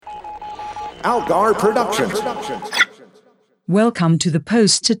Algar Productions. Welcome to the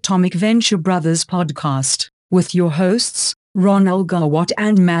Post-Atomic Venture Brothers podcast, with your hosts, Ron Algar-Watt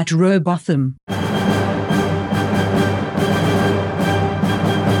and Matt Robotham.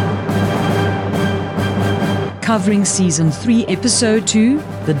 Covering Season 3, Episode 2,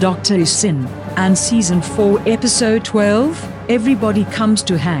 The Doctor is Sin, and Season 4, Episode 12, Everybody Comes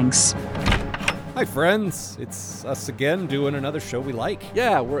to Hanks. Hi friends, it's us again doing another show we like.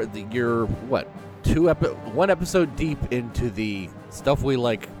 Yeah, you're one episode deep into the stuff we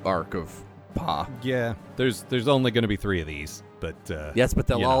like arc of Pa. Yeah, there's only going to be 3 of these, but yes, but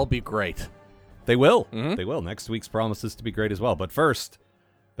they'll all be great. They will. Mm-hmm. They will. Next week's promises to be great as well. But first,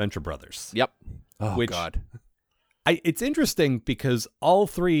 Venture Brothers. Yep. Oh which, God. It's interesting because all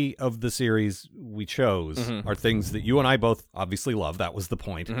 3 of the series we chose are things that you and I both obviously love. That was the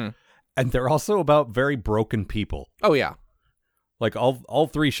point. Mm-hmm. And they're also about very broken people. Oh, yeah. Like, all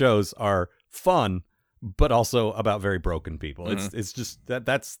 3 shows are fun, but also about very broken people. Mm-hmm. It's just,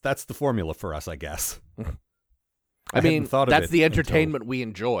 that's the formula for us, I guess. I mean, thought of that's it the entertainment we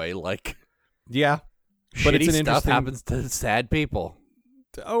enjoy. Like, yeah. But shitty it's an stuff happens to sad people.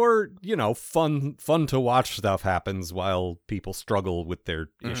 Or, fun to watch stuff happens while people struggle with their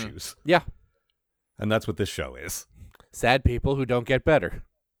issues. Yeah. And that's what this show is. Sad people who don't get better.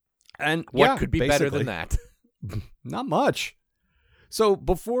 And what could be better than that? Not much. So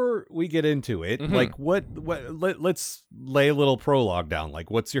before we get into it, like let's lay a little prologue down. Like,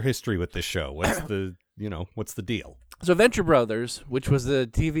 what's your history with this show? What's the deal? So Venture Brothers, which was the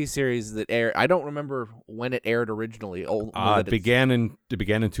TV series that aired, I don't remember when it aired originally. It began in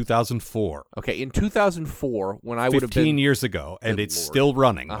 2004. Okay, in 2004, when I would have been 15 years ago, and it's still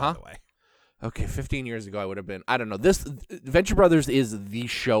running, by the way. Okay, 15 years ago, I would have been, I don't know. This Venture Brothers is the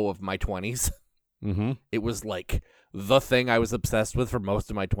show of my 20s. Mm-hmm. It was like the thing I was obsessed with for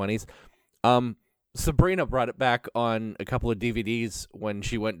most of my 20s. Sabrina brought it back on a couple of DVDs when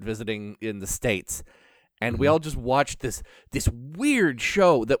she went visiting in the States. And we all just watched this weird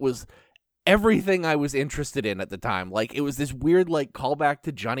show that was everything I was interested in at the time. Like, it was this weird, like, callback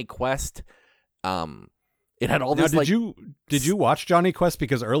to Johnny Quest. It had all this. Now, did you watch Johnny Quest?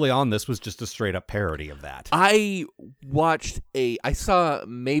 Because early on, this was just a straight up parody of that. I saw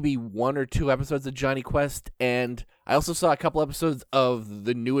maybe 1 or 2 episodes of Johnny Quest, and I also saw a couple episodes of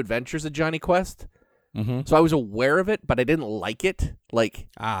The New Adventures of Johnny Quest. Mm-hmm. So I was aware of it, but I didn't like it. Like,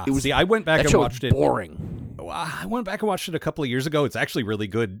 it was. See, I went back and watched it. Boring. I went back and watched it a couple of years ago. It's actually really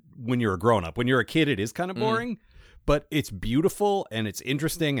good when you're a grown up. When you're a kid, it is kind of boring, but it's beautiful and it's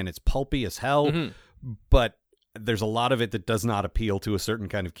interesting and it's pulpy as hell. Mm-hmm. But there's a lot of it that does not appeal to a certain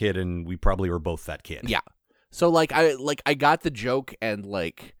kind of kid, and we probably were both that kid. Yeah. So I got the joke, and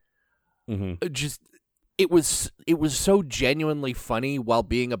just it was so genuinely funny while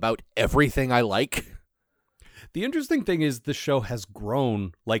being about everything I like. The interesting thing is the show has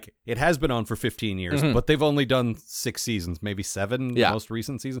grown. Like, it has been on for 15 years, but they've only done 6 seasons, maybe 7, the most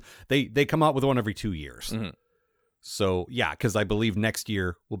recent season. They come out with one every 2 years. Mm-hmm. So, yeah, because I believe next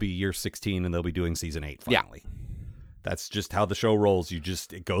year will be year 16, and they'll be doing season 8 finally. Yeah. That's just how the show rolls.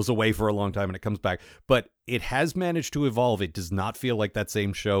 It goes away for a long time, and it comes back. But it has managed to evolve. It does not feel like that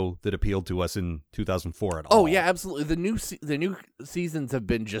same show that appealed to us in 2004 at all. Oh, yeah, absolutely. The new seasons have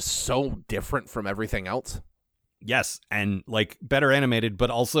been just so different from everything else. Yes, and like better animated, but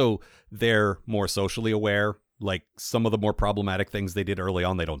also they're more socially aware. Like, some of the more problematic things they did early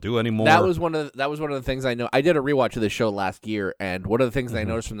on, they don't do anymore. That was one of the things I know. I did a rewatch of this show last year, and one of the things I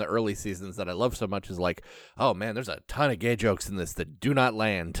noticed from the early seasons that I love so much is like, oh man, there's a ton of gay jokes in this that do not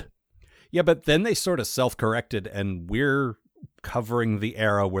land. Yeah, but then they sort of self-corrected, and we're covering the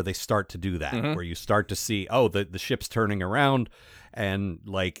era where they start to do that, where you start to see, the ship's turning around, and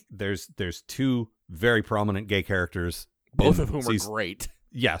like there's 2 very prominent gay characters, both of whom are great.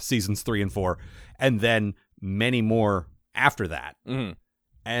 Yeah, seasons 3 and 4, and then many more after that. Mm-hmm.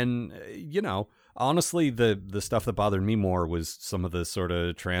 And honestly, the stuff that bothered me more was some of the sort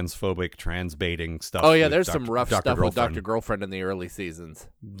of transphobic, trans-baiting stuff. Oh yeah, there's some rough stuff with Dr. Girlfriend in the early seasons.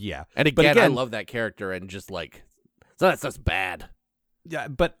 Yeah, and again, I love that character, and just like, so that stuff's bad. Yeah,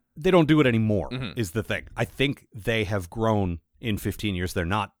 but they don't do it anymore. Is the thing. I think they have grown in 15 years. They're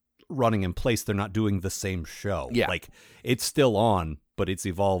not running in place. They're not doing the same show. Yeah, like, it's still on, but it's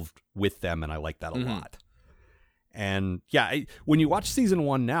evolved with them, and I like that a lot. And yeah, when you watch season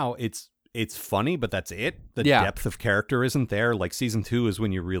 1 now, it's funny, but that's it. The depth of character isn't there. Like, season 2 is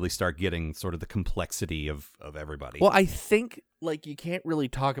when you really start getting sort of the complexity of everybody. Well, I think like you can't really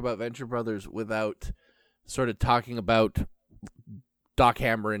talk about Venture Brothers without sort of talking about Doc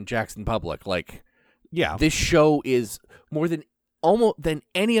Hammer and Jackson Public. Like, yeah, this show is more than than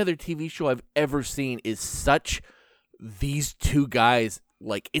any other TV show I've ever seen is such these two guys.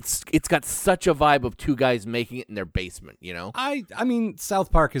 Like it's got such a vibe of two guys making it in their basement, you know? I mean,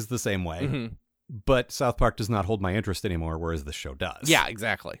 South Park is the same way, but South Park does not hold my interest anymore, whereas this show does. Yeah,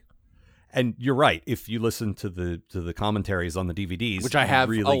 exactly. And you're right. If you listen to the commentaries on the DVDs, which I have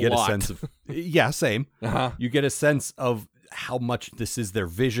really a get lot. a sense of same. You get a sense of how much this is their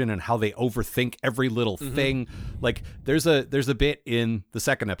vision and how they overthink every little thing. Like there's a bit in the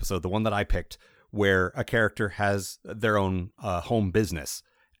second episode, the one that I picked, where a character has their own home business,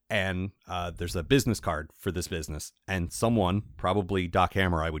 and there's a business card for this business, and someone, probably Doc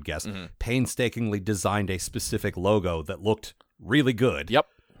Hammer, I would guess, painstakingly designed a specific logo that looked really good. Yep.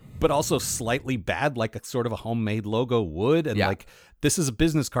 But also slightly bad, like a sort of a homemade logo would. And like, this is a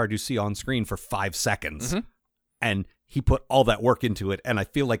business card you see on screen for 5 seconds. And he put all that work into it. And I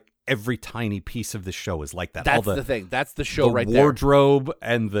feel like every tiny piece of the show is like that. That's the thing. That's the show right there. The wardrobe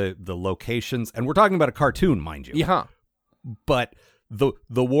and the locations. And we're talking about a cartoon, mind you. Yeah. But the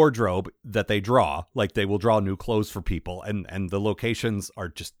wardrobe that they draw, like they will draw new clothes for people. And the locations are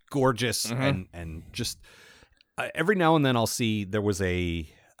just gorgeous. And just every now and then I'll see there was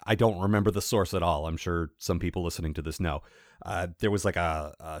I don't remember the source at all. I'm sure some people listening to this know. There was like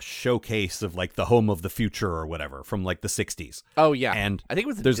a showcase of like the home of the future or whatever from like the 60s. Oh, yeah. And I think it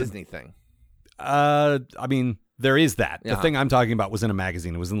was a Disney thing. I mean, there is that. The thing I'm talking about was in a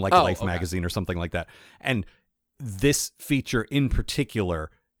magazine. It was in like Life magazine or something like that. And this feature in particular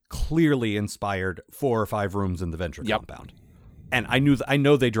clearly inspired 4 or 5 rooms in the Venture compound. And I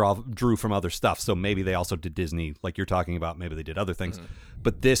know they drew from other stuff, so maybe they also did Disney, like you're talking about. Maybe they did other things,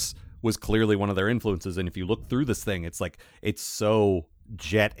 but this was clearly one of their influences. And if you look through this thing, it's like it's so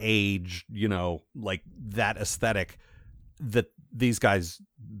jet age, you know, like that aesthetic that these guys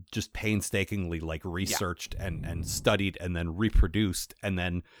just painstakingly like researched and studied and then reproduced and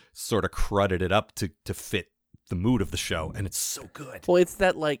then sort of crudded it up to fit the mood of the show, and it's so good. Well, it's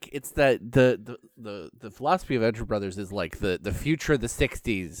that the philosophy of Venture Brothers is like the future of the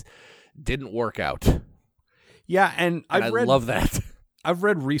 60s didn't work out. Yeah, and I love that. I've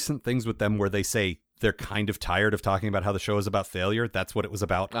read recent things with them where they say they're kind of tired of talking about how the show is about failure. That's what it was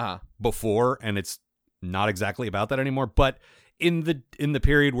about before, and it's not exactly about that anymore. But in the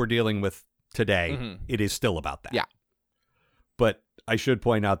period we're dealing with today, it is still about that. Yeah. But I should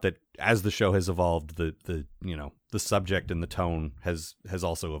point out that as the show has evolved, the subject and the tone has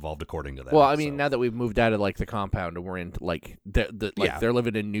also evolved according to that. Well, I mean, now that we've moved out of like the compound and we're in like they're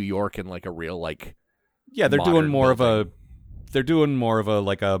living in New York in like a real like they're doing more of a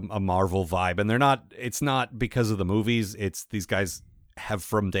like a Marvel vibe, and it's not because of the movies. It's these guys have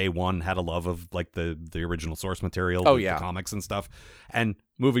from day one had a love of like the original source material, the comics and stuff. And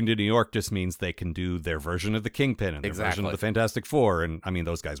moving to New York just means they can do their version of the Kingpin and their version of the Fantastic Four. And I mean,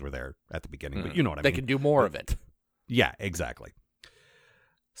 those guys were there at the beginning, but you know what I mean. They can do more of it. Yeah, exactly.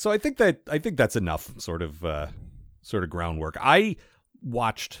 So I think that's enough sort of groundwork. I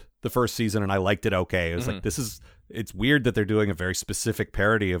watched the first season and I liked it okay. It was like, it's weird that they're doing a very specific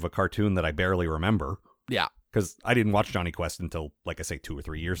parody of a cartoon that I barely remember. Yeah. Because I didn't watch Johnny Quest until, like I say, 2 or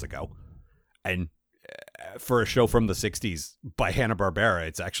 3 years ago. And for a show from the 60s by Hanna-Barbera,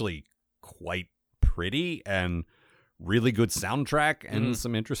 it's actually quite pretty and really good soundtrack and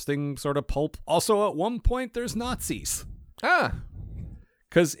some interesting sort of pulp. Also, at one point, there's Nazis.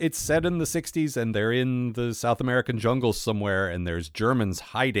 Because it's set in the 60s and they're in the South American jungles somewhere and there's Germans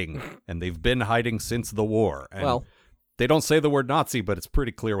hiding and they've been hiding since the war. And they don't say the word Nazi, but it's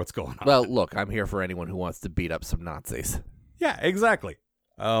pretty clear what's going on. Well, look, I'm here for anyone who wants to beat up some Nazis. Yeah, exactly.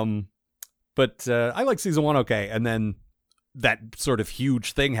 But I like season 1 okay. And then that sort of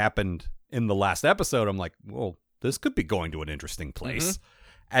huge thing happened in the last episode. I'm like, well, this could be going to an interesting place.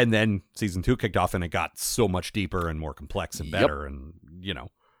 And then season 2 kicked off and it got so much deeper and more complex and better. And,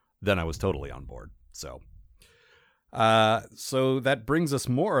 then I was totally on board. So that brings us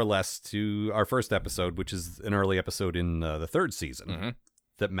more or less to our first episode, which is an early episode in the 3rd season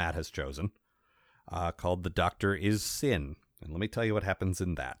that Matt has chosen, called The Doctor is Sin. And let me tell you what happens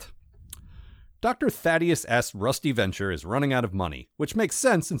in that. Dr. Thaddeus S. Rusty Venture is running out of money, which makes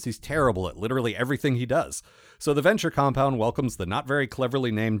sense since he's terrible at literally everything he does. So the Venture compound welcomes the not very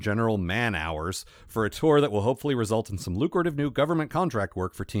cleverly named General Man-Hours for a tour that will hopefully result in some lucrative new government contract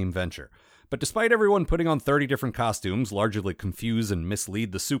work for Team Venture. But despite everyone putting on 30 different costumes, largely confuse and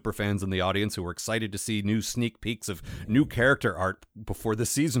mislead the superfans in the audience who were excited to see new sneak peeks of new character art before the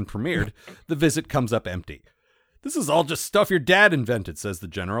season premiered, the visit comes up empty. "This is all just stuff your dad invented," says the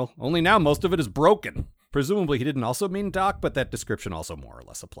general. "Only now most of it is broken." Presumably he didn't also mean Doc, but that description also more or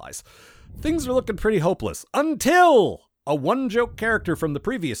less applies. Things are looking pretty hopeless. Until A one-joke character from the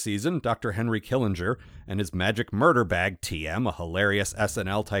previous season, Dr. Henry Killinger, and his magic murder bag, TM, a hilarious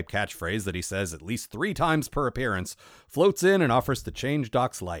SNL-type catchphrase that he says at least 3 times per appearance, floats in and offers to change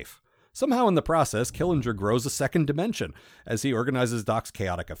Doc's life. Somehow in the process, Killinger grows a second dimension as he organizes Doc's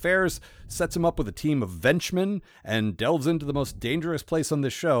chaotic affairs, sets him up with a team of Venchmen, and delves into the most dangerous place on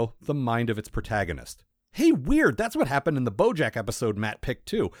this show, the mind of its protagonist. Hey, weird, that's what happened in the BoJack episode Matt picked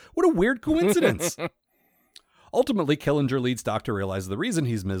too. What a weird coincidence. Ultimately, Killinger leads Doc to realize the reason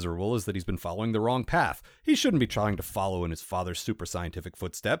he's miserable is that he's been following the wrong path. He shouldn't be trying to follow in his father's super scientific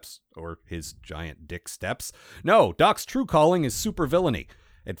footsteps, or his giant dick steps. No, Doc's true calling is supervillainy.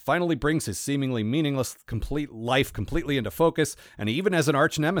 It finally brings his seemingly meaningless complete life completely into focus, and he even has an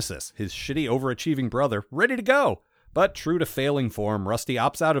arch nemesis, his shitty overachieving brother, ready to go. But true to failing form, Rusty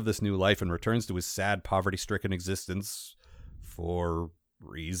opts out of this new life and returns to his sad, poverty-stricken existence for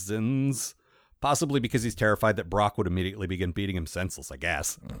reasons. Possibly because he's terrified that Brock would immediately begin beating him senseless, I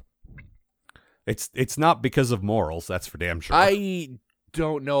guess. It's not because of morals, that's for damn sure. I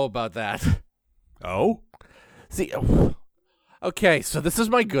don't know about that. Oh? See, okay, so this is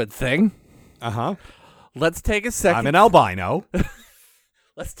my good thing. Uh-huh. Let's take a second. I'm an albino.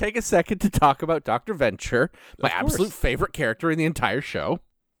 Let's take a second to talk about Dr. Venture, my absolute favorite character in the entire show.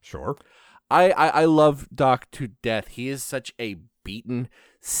 Sure. I love Doc to death. He is such a beaten,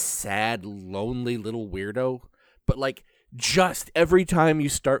 sad, lonely little weirdo. But, like, just every time you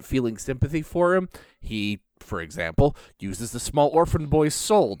start feeling sympathy for him, he, for example, uses the small orphan boy's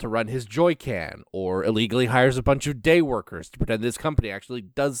soul to run his joy can, or illegally hires a bunch of day workers to pretend this company actually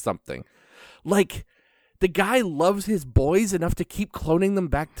does something. Like, the guy loves his boys enough to keep cloning them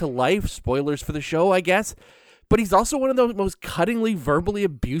back to life. Spoilers for the show, I guess. But he's also one of the most cuttingly, verbally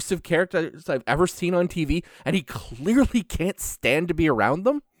abusive characters I've ever seen on TV, and he clearly can't stand to be around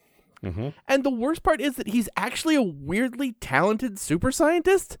them. Mm-hmm. And the worst part is that he's actually a weirdly talented super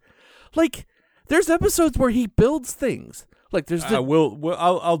scientist. Like, there's episodes where he builds things. Like, there's the...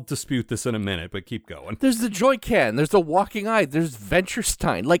 I'll dispute this in a minute, but keep going. There's the Joy Can, there's the Walking Eye, there's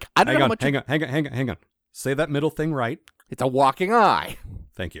Venturestein. Like, I don't know how much... Hang on. Say that middle thing right. It's a walking eye.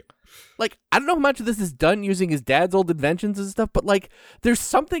 Thank you. Like, I don't know how much of this is done using his dad's old inventions and stuff, but, like, there's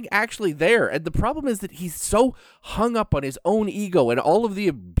something actually there. And the problem is that he's so hung up on his own ego and all of the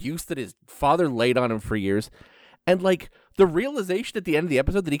abuse that his father laid on him for years. And, like, the realization at the end of the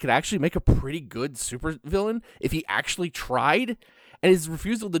episode that he could actually make a pretty good supervillain if he actually tried, and his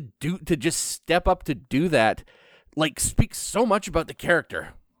refusal to just step up to do that, like, speaks so much about the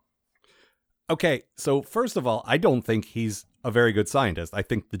character. Okay, so first of all, I don't think he's a very good scientist. I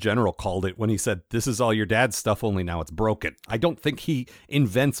think the general called it when he said, this is all your dad's stuff, only now it's broken. I don't think he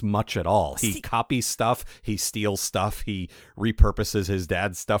invents much at all. He copies stuff, he steals stuff, he repurposes his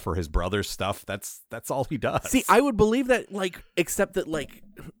dad's stuff or his brother's stuff. That's all he does. See, I would believe that, like, except that, like,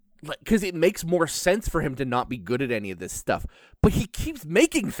 because it makes more sense for him to not be good at any of this stuff. But he keeps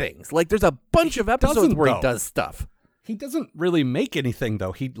making things. Like, there's a bunch of episodes where he does stuff. He doesn't really make anything,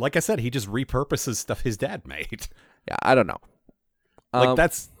 though. He, like I said, he just repurposes stuff his dad made. Yeah, I don't know. Like,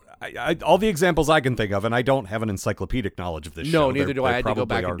 that's all the examples I can think of, and I don't have an encyclopedic knowledge of this show. No, neither do I. I had to go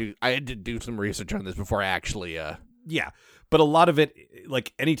back and I had to do some research on this before I actually... Yeah, but a lot of it,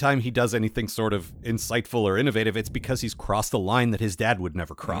 like, anytime he does anything sort of insightful or innovative, it's because he's crossed a line that his dad would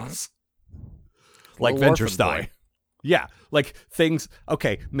never cross. Like Venturestein. Yeah, like things,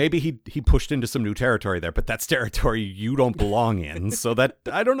 okay, maybe he pushed into some new territory there, but that's territory you don't belong in, so that,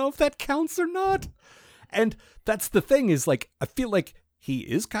 I don't know if that counts or not. And that's the thing is, like, I feel like he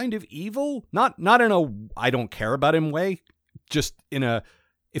is kind of evil, not in a I don't care about him way, just in a,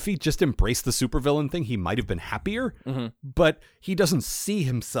 if he just embraced the supervillain thing, he might have been happier, but he doesn't see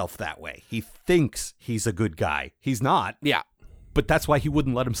himself that way. He thinks he's a good guy. He's not. Yeah. But that's why he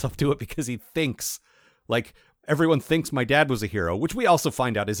wouldn't let himself do it, because he thinks, like... Everyone thinks my dad was a hero, which we also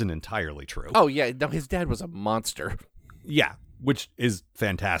find out isn't entirely true. Oh, yeah. No, his dad was a monster. Yeah, which is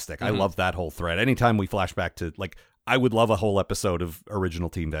fantastic. I love that whole thread. Anytime we flash back to, like, I would love a whole episode of original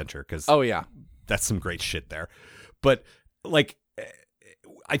Team Venture, because that's some great shit there. But, like,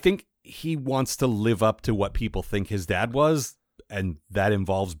 I think he wants to live up to what people think his dad was, and that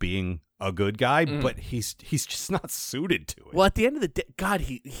involves being a good guy, but he's just not suited to it. Well, at the end of the day, God,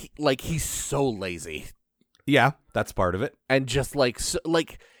 he's so lazy. Yeah, that's part of it. And just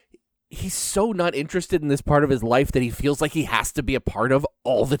he's so not interested in this part of his life that he feels like he has to be a part of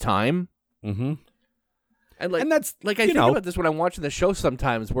all the time. Mm-hmm. And that's like, I think about this when I'm watching the show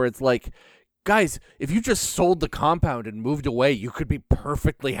sometimes, where it's like, guys, if you just sold the compound and moved away, you could be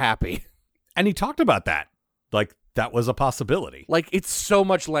perfectly happy. And he talked about that. Like, that was a possibility. Like, it's so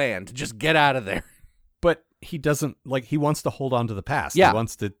much land. Just get out of there. But he doesn't like. He wants to hold on to the past. Yeah.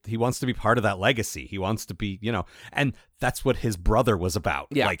 He wants to be part of that legacy. He wants to be, and that's what his brother was about.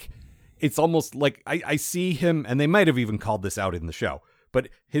 Yeah. Like, it's almost like I see him, and they might have even called this out in the show. But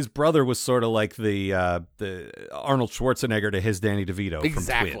his brother was sort of like the Arnold Schwarzenegger to his Danny DeVito.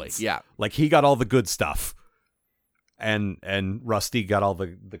 Exactly. From Twins. Yeah. Like, he got all the good stuff, and Rusty got all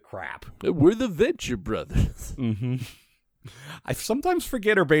the crap. We're the Venture Brothers. Mm-hmm. I sometimes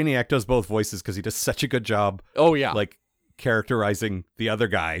forget Urbaniak does both voices because he does such a good job. Oh yeah, like characterizing the other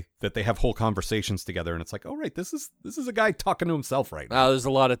guy that they have whole conversations together, and it's like, oh right, this is a guy talking to himself right now. There's a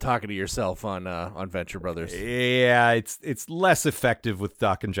lot of talking to yourself on Venture Brothers. Yeah, it's less effective with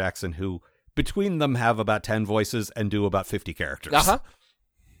Doc and Jackson, who between them have about 10 voices and do about 50 characters. Uh-huh.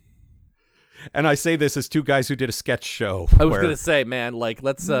 And I say this as two guys who did a sketch show. I was gonna say, man, like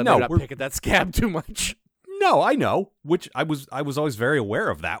let's not pick at that scab too much. No, I know. Which I was always very aware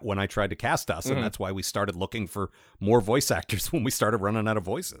of that when I tried to cast us, and that's why we started looking for more voice actors when we started running out of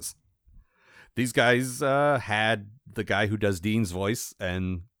voices. These guys had the guy who does Dean's voice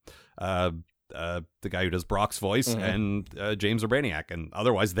and the guy who does Brock's voice and James Urbaniak, and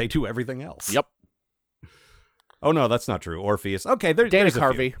otherwise they do everything else. Yep. Oh no, that's not true. Orpheus. Okay, Dana there's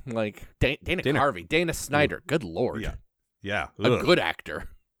Carvey, like Dana Carvey, Dana Snyder. Good lord. Yeah. A good actor.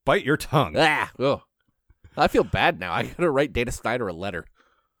 Bite your tongue. Ugh. I feel bad now. I gotta write Dana Snyder a letter.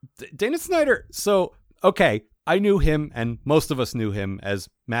 Dana Snyder. So, okay, I knew him, and most of us knew him as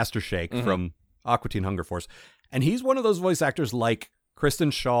Master Shake from Aqua Teen Hunger Force. And he's one of those voice actors like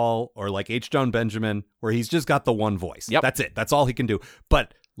Kristen Schaal or like H. John Benjamin, where he's just got the one voice. Yep. That's it. That's all he can do.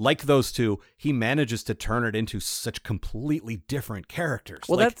 But like those two, he manages to turn it into such completely different characters.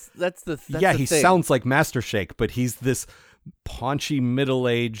 Well, like, that's the he thing. sounds like Master Shake, but he's this paunchy,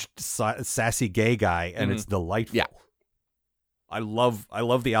 middle-aged, sassy gay guy, and it's delightful. Yeah. I love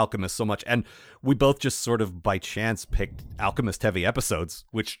The Alchemist so much, and we both just sort of by chance picked Alchemist-heavy episodes,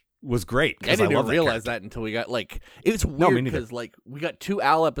 which was great. I didn't even realize that until we got it was weird because we got 2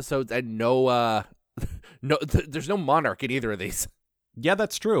 Al episodes and there's no Monarch in either of these. Yeah,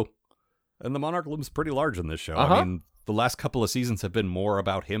 that's true. And the Monarch looms pretty large in this show. I mean, the last couple of seasons have been more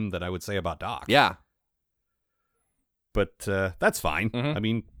about him than I would say about Doc. Yeah. But that's fine. I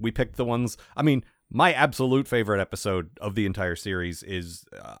mean, we picked the ones. I mean, my absolute favorite episode of the entire series is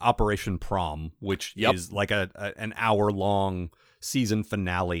Operation Prom, which is like an hour-long season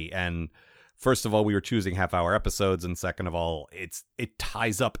finale. And first of all, we were choosing half-hour episodes, and second of all, it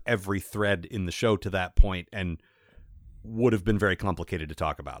ties up every thread in the show to that point, and would have been very complicated to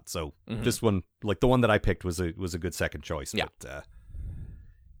talk about. So this one, like the one that I picked, was a good second choice. Yeah. But,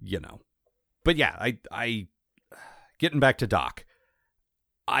 But yeah, I getting back to Doc,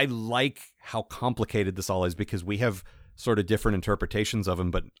 I like how complicated this all is because we have sort of different interpretations of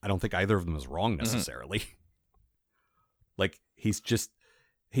him, but I don't think either of them is wrong necessarily. Like, he's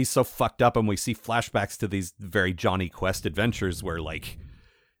so fucked up, and we see flashbacks to these very Johnny Quest adventures where, like,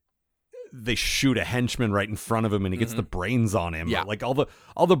 they shoot a henchman right in front of him and he gets the brains on him. Yeah. Like, all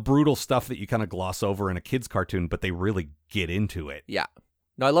the brutal stuff that you kind of gloss over in a kid's cartoon, but they really get into it. Yeah.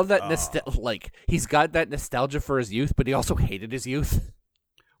 No, I love that he's got that nostalgia for his youth, but he also hated his youth.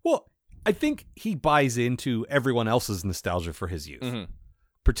 Well, I think he buys into everyone else's nostalgia for his youth,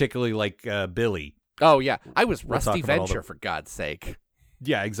 particularly like Billy. Oh, yeah. I was Rusty Venture, for God's sake.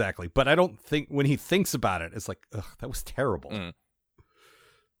 Yeah, exactly. But I don't think when he thinks about it, it's like, ugh, that was terrible.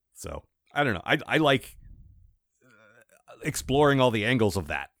 So, I don't know. I like exploring all the angles of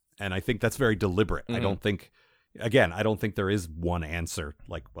that, and I think that's very deliberate. I don't think there is one answer,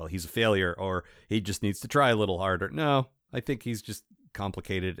 like, well, he's a failure, or he just needs to try a little harder. No, I think he's just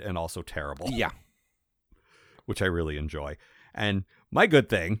complicated and also terrible. Yeah. Which I really enjoy. And my good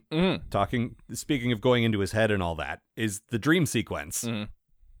thing, speaking of going into his head and all that, is the dream sequence.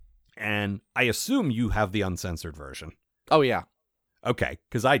 And I assume you have the uncensored version. Oh, yeah. Okay,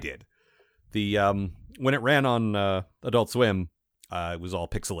 because I did. The when it ran on Adult Swim, it was all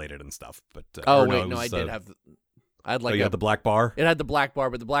pixelated and stuff. But I did have. I had you had the black bar. It had the black bar,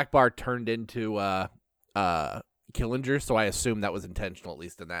 but the black bar turned into Killinger, so I assume that was intentional, at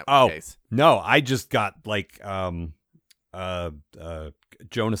least in that case. No, I just got like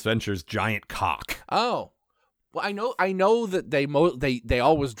Jonas Venture's giant cock. Oh, well, I know that they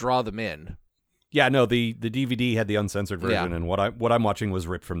always draw them in. Yeah, no, the DVD had the uncensored version, and what I'm watching was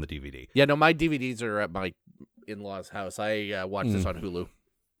ripped from the DVD. Yeah, no, my DVDs are at my in-laws' house. I watched this on Hulu.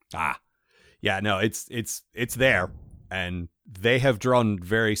 Yeah, no, it's there, and they have drawn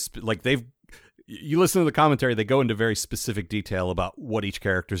very you listen to the commentary, they go into very specific detail about what each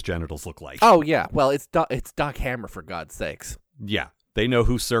character's genitals look like. Oh yeah, well, it's Doc Hammer, for God's sakes. Yeah, They know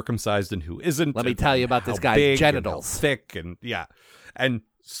who's circumcised and who isn't. Let me tell you about this guy's big genitals. And how thick and yeah. And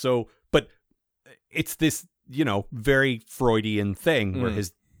so, but it's this, very Freudian thing where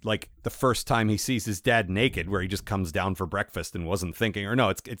his, like, the first time he sees his dad naked, where he just comes down for breakfast and wasn't thinking, or no,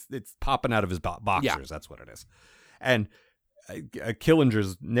 it's popping out of his boxers. Yeah. That's what it is. And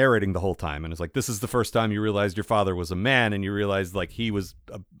Killinger's narrating the whole time, and it's like, this is the first time you realized your father was a man, and you realized, like, he was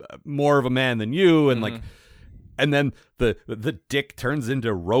more of a man than you, and like, and then the dick turns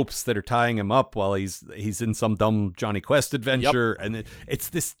into ropes that are tying him up while he's in some dumb Johnny Quest adventure, and it's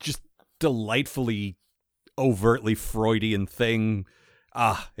this just delightfully overtly Freudian thing.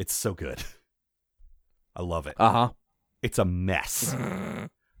 It's so good. I love it. It's a mess.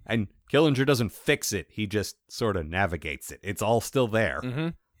 And Killinger doesn't fix it. He just sort of navigates it. It's all still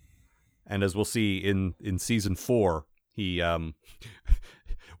there. And as we'll see in season 4, he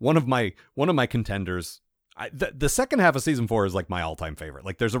one of my contenders. The second half of season 4 is like my all-time favorite.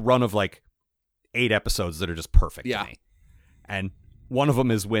 Like, there's a run of like 8 episodes that are just perfect to me. And one of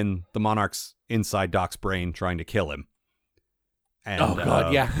them is when the Monarch's inside Doc's brain trying to kill him. And, oh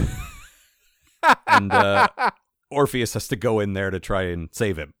God, yeah. And Orpheus has to go in there to try and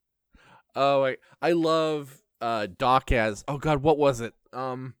save him. Oh, I love Doc as, oh God, what was it?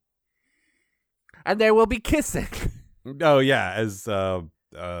 And there will be kissing. Oh yeah, as Eros.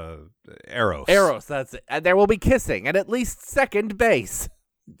 Eros, that's it. And there will be kissing, and at least second base.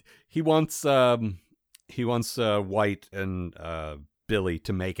 He wants White and Billy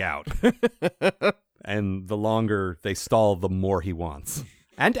to make out. And the longer they stall, the more he wants.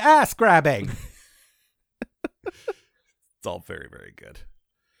 And ass grabbing. It's all very, very good.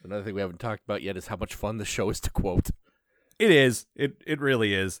 Another thing we haven't talked about yet is how much fun the show is to quote. It is. It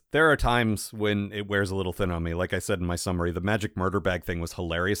really is. There are times when it wears a little thin on me. Like I said in my summary, the magic murder bag thing was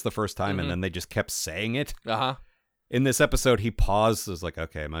hilarious the first time, and then they just kept saying it. In this episode, he paused, was like,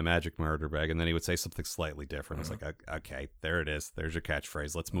 okay, my magic murder bag, and then he would say something slightly different. It's like, okay, there it is. There's your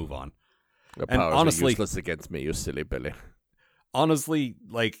catchphrase. Let's move on. The powers honestly, are useless against me, you silly Billy. Honestly,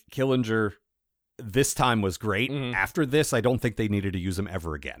 like, Killinger this time was great. After this, I don't think they needed to use him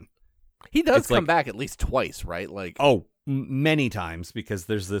ever again. He does come back at least twice, right? Like, many times, because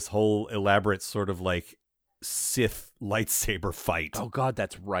there's this whole elaborate sort of like Sith lightsaber fight. Oh God,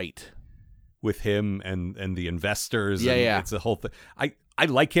 that's right. With him and the investors. Yeah. It's a whole thing. I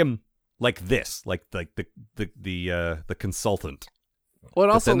like him like this, like the consultant. Well,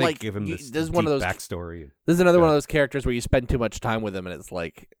 and also, like, give him this one of those backstory. This is another one of those characters where you spend too much time with him, and it's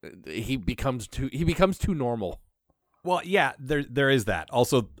like he becomes too normal. Well, yeah, there is that.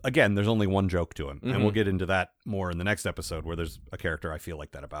 Also, again, there's only one joke to him, and we'll get into that more in the next episode, where there's a character I feel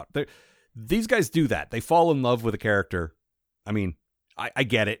like that about. These guys do that. They fall in love with a character. I mean, I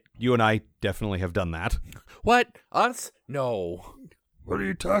get it. You and I definitely have done that. What? Us? No. What are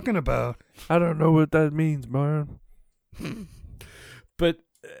you talking about? I don't know what that means, man. But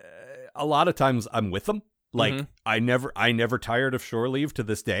a lot of times I'm with them. Like, I never tired of Shore Leave to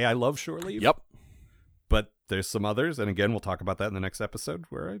this day. I love Shore Leave. Yep. But there's some others, and again, we'll talk about that in the next episode,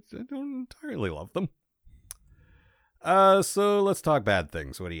 where I don't entirely love them. So let's talk bad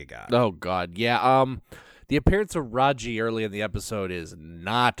things. What do you got? Oh God, yeah. The appearance of Raji early in the episode is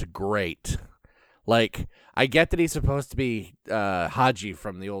not great. Like, I get that he's supposed to be Haji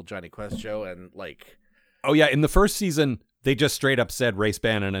from the old Johnny Quest show, and like, oh yeah, in the first season, they just straight up said Race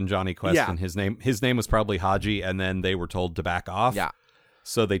Bannon and Johnny Quest, and his name was probably Haji, and then they were told to back off. Yeah.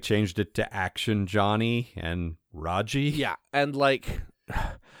 So they changed it to Action Johnny and Raji. Yeah, and like,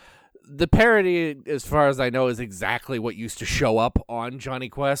 the parody, as far as I know, is exactly what used to show up on Johnny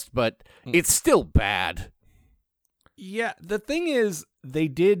Quest, but it's still bad. Yeah, the thing is, they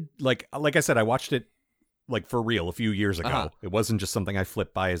did, like I said, I watched it like for real a few years ago. It wasn't just something I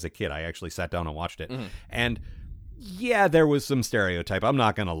flipped by as a kid. I actually sat down and watched it. And yeah, there was some stereotype. I'm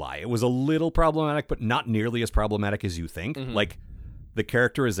not going to lie. It was a little problematic, but not nearly as problematic as you think. Like, the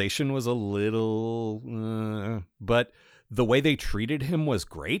characterization was a little, but the way they treated him was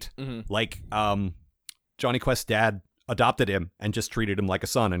great. Like, Johnny Quest's dad adopted him and just treated him like a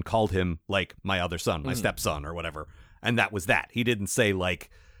son and called him like my other son, my stepson or whatever. And that was that. He didn't say like,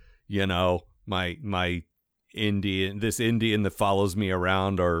 my Indian, this Indian that follows me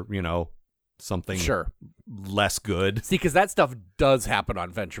around, or, something less good. See, because that stuff does happen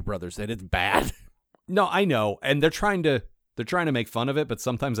on Venture Brothers, and it's bad. No, I know. And they're trying to make fun of it, but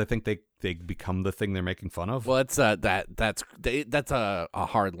sometimes I think they become the thing they're making fun of. Well, it's that's a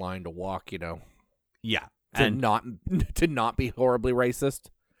hard line to walk, Yeah. To not be horribly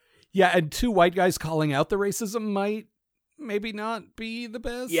racist. Yeah, and two white guys calling out the racism might maybe not be the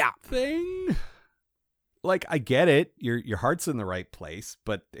best thing. like, I get it. Your heart's in the right place,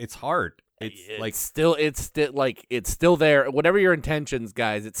 but it's hard. It's still there. Whatever your intentions,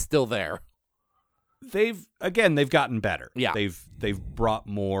 guys, it's still there. They've gotten better. Yeah. They've brought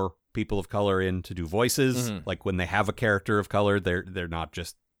more people of color in to do voices. Mm-hmm. Like when they have a character of color, they're not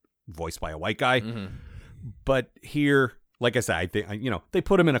just voiced by a white guy. Mm-hmm. But here, like I said, I think, they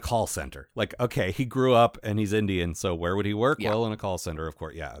put him in a call center. Like, okay, he grew up and he's Indian, so where would he work? Yeah. Well, in a call center, of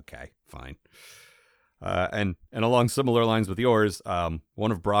course. Yeah, okay, fine. And along similar lines with yours,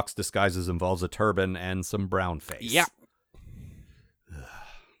 one of Brock's disguises involves a turban and some brown face. Yeah.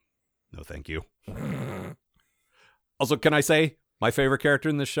 No, thank you. Also, can I say my favorite character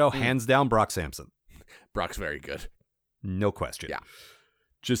in this show, hands down, Brock Sampson. Brock's very good. No question. Yeah.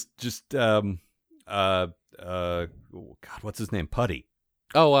 Just God, what's his name? Putty.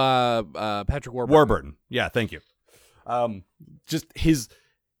 Oh, Patrick Warburton. Warburton. Yeah, thank you. Just he's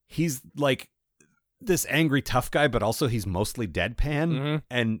like this angry tough guy, but also he's mostly deadpan,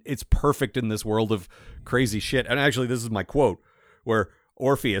 and it's perfect in this world of crazy shit. And actually, this is my quote, where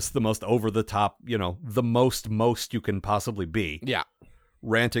Orpheus, the most over the top, the most you can possibly be,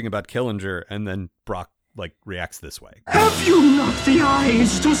 ranting about Killinger, and then Brock reacts this way. Have you not the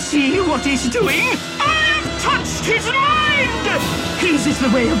eyes to see what he's doing? I have touched his mind! His is the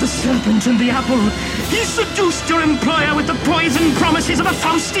way of the serpent and the apple. He seduced your employer with the poison promises of a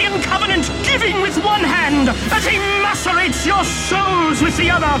Faustian covenant, giving with one hand as he macerates your souls with the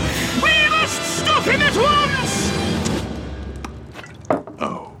other. We must stop him at once!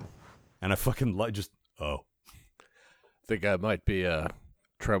 Oh. And I fucking think I might be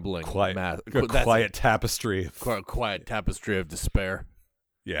trembling. Quiet tapestry. Quiet tapestry of despair.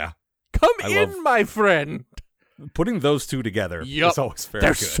 Yeah. Come my friend. Putting those two together is always very good.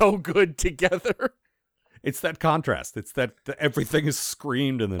 They're so good together. It's that contrast. It's that everything is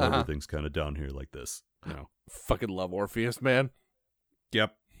screamed and then everything's kind of down here like this. Fucking love Orpheus, man.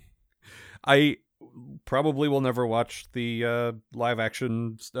 Yep. I probably will never watch the live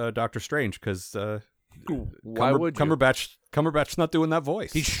action Doctor Strange because why would you? Cumberbatch's not doing that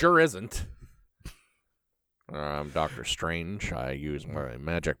voice. He sure isn't. I'm Doctor Strange. I use my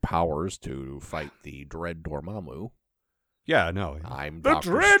magic powers to fight the Dread Dormammu. Yeah, no. I'm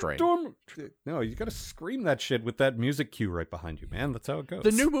Doctor Strange. No, you gotta scream that shit with that music cue right behind you, man. That's how it goes.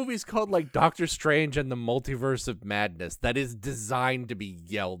 The new movie's called Doctor Strange and the Multiverse of Madness. That is designed to be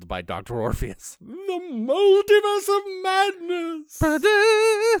yelled by Dr. Orpheus. The Multiverse of Madness.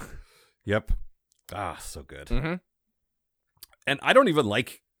 Ba-da! Yep. Ah, so good. Mm-hmm. And I don't even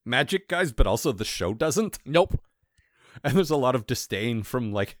like magic, guys, but also the show doesn't. Nope. And there's a lot of disdain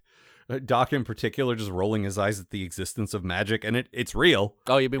from Doc in particular, just rolling his eyes at the existence of magic, and it's real.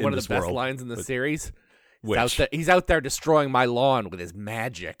 Oh, you mean one of the best lines in the series? Which? He's out there destroying my lawn with his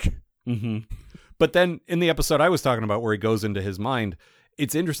magic. Mm-hmm. But then in the episode I was talking about where he goes into his mind,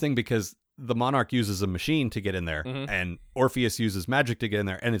 it's interesting because the Monarch uses a machine to get in there, and Orpheus uses magic to get in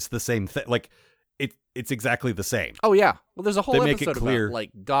there, and it's the same thing. It's exactly the same. Oh, yeah. Well, there's a whole episode about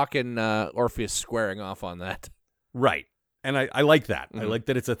Doc and Orpheus squaring off on that. Right. And I like that. I like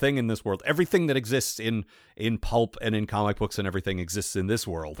that it's a thing in this world. Everything that exists in pulp and in comic books and everything exists in this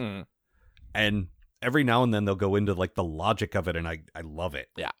world. And every now and then they'll go into the logic of it, and I love it.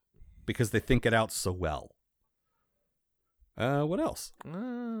 Yeah. Because they think it out so well. What else?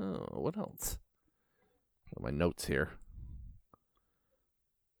 What else? My notes here.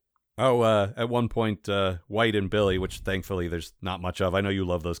 Oh, at one point, White and Billy, which thankfully there's not much of. I know you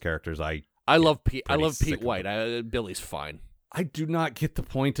love those characters. I love Pete. I love Pete White. Billy's fine. I do not get the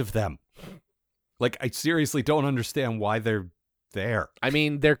point of them. I seriously don't understand why they're there. I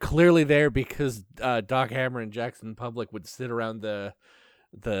mean, they're clearly there because Doc Hammer and Jackson Public would sit around the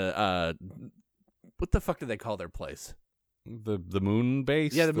what the fuck do they call their place? The moon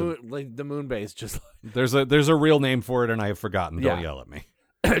base. Yeah, the moon base. Just there's a real name for it, and I have forgotten. Don't yell at me.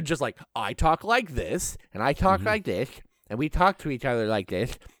 Just I talk like this, and I talk like this, and we talk to each other like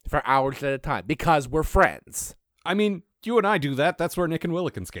this for hours at a time because we're friends. I mean, you and I do that. That's where Nick and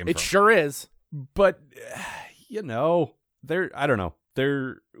Willikins came from. It sure is. But, they're, I don't know.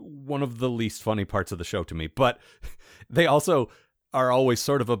 They're one of the least funny parts of the show to me. But they also are always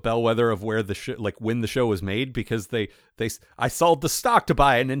sort of a bellwether of where the when the show was made, because I sold the stock to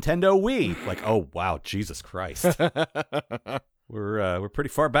buy a Nintendo Wii. Oh, wow, Jesus Christ. We're pretty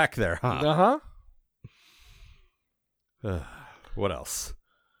far back there, huh? What else?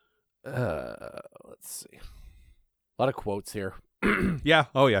 Let's see. A lot of quotes here. Yeah.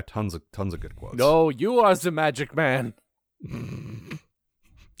 Oh, yeah. Tons of good quotes. No, you are the magic man.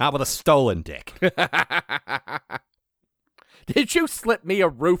 Not with a stolen dick. Did you slip me a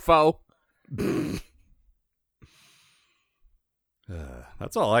Rufo?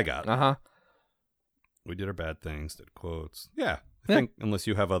 That's all I got. Uh-huh. We did our bad things, did quotes. Yeah. I think unless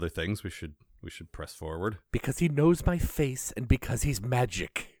you have other things, we should press forward. Because he knows my face and because he's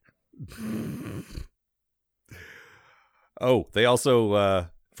magic. Oh, they also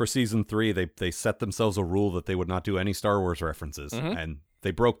for season 3, they set themselves a rule that they would not do any Star Wars references, and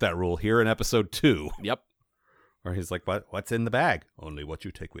they broke that rule here in episode 2. Yep. Where he's like, "What's in the bag? Only what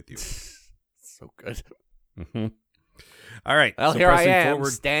you take with you." So good. Mm-hmm. All right. Well, so here I am,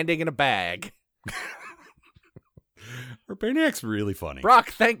 forward. standing in a bag. Urbaniac's really funny.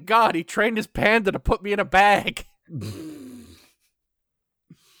 Brock, thank God he trained his panda to put me in a bag.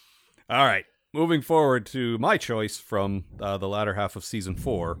 All right. Moving forward to my choice from the latter half of season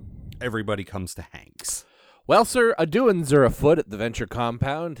 4, Everybody Comes to Hank's. Well, sir, a doings are afoot at the Venture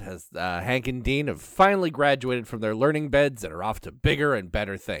compound as Hank and Dean have finally graduated from their learning beds and are off to bigger and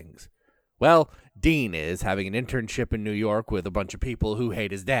better things. Well, Dean is having an internship in New York with a bunch of people who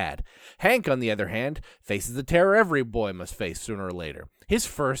hate his dad. Hank, on the other hand, faces the terror every boy must face sooner or later, his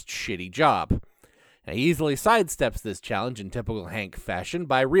first shitty job. Now, he easily sidesteps this challenge in typical Hank fashion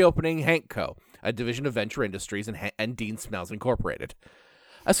by reopening Hank Co., a division of Venture Industries and Dean Smells Incorporated,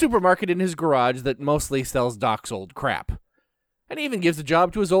 a supermarket in his garage that mostly sells Doc's old crap. And he even gives a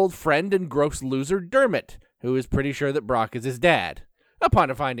job to his old friend and gross loser Dermot, who is pretty sure that Brock is his dad.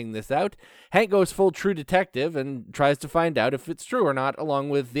 Upon finding this out, Hank goes full true detective and tries to find out if it's true or not, along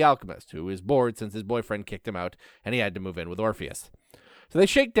with the alchemist, who is bored since his boyfriend kicked him out and he had to move in with Orpheus. So they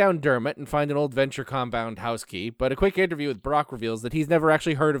shake down Dermot and find an old Venture compound house key, but a quick interview with Brock reveals that he's never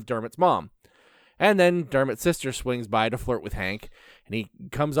actually heard of Dermot's mom. And then Dermot's sister swings by to flirt with Hank, and he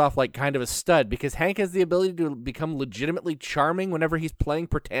comes off like kind of a stud because Hank has the ability to become legitimately charming whenever he's playing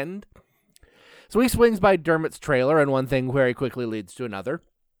pretend. So he swings by Dermot's trailer, and one thing very quickly leads to another.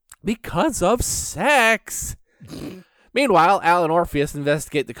 Because of sex! Meanwhile, Al and Orpheus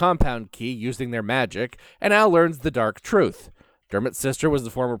investigate the compound key using their magic, and Al learns the dark truth. Dermot's sister was the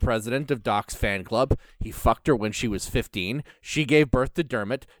former president of Doc's fan club. He fucked her when she was 15. She gave birth to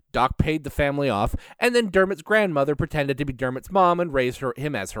Dermot. Doc paid the family off, and then Dermot's grandmother pretended to be Dermot's mom and raised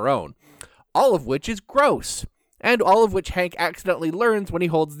him as her own. All of which is gross. And all of which Hank accidentally learns when he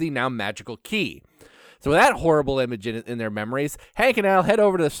holds the now magical key. So with that horrible image in their memories, Hank and Al head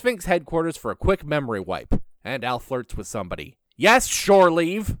over to the Sphinx headquarters for a quick memory wipe. And Al flirts with somebody. Yes, shore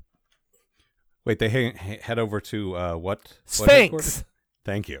leave! Wait, they head over to what? Sphinx!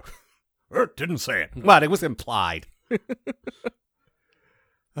 Thank you. Didn't say it. But it was implied.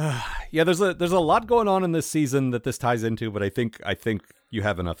 Yeah, there's a lot going on in this season that this ties into, but I think you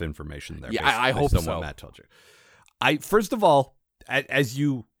have enough information there. Yeah, I hope so. What Matt told you. First of all, as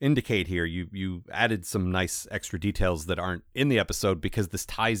you indicate here, you added some nice extra details that aren't in the episode because this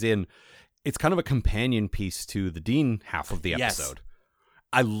ties in. It's kind of a companion piece to the Dean half of the episode. Yes.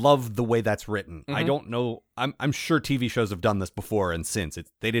 I love the way that's written. I don't know. I'm sure TV shows have done this before and since.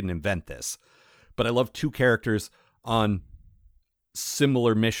 They didn't invent this. But I love two characters on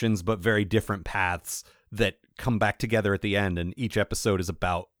similar missions but very different paths that come back together at the end, and each episode is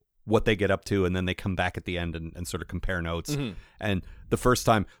about what they get up to, and then they come back at the end and sort of compare notes. And the first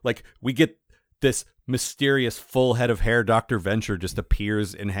time, like, we get this mysterious full head of hair Dr. Venture just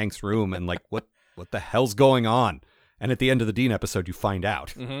appears in Hank's room, and like, what the hell's going on? And at the end of the Dean episode, you find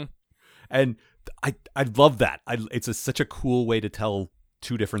out. And I love that. It's such a cool way to tell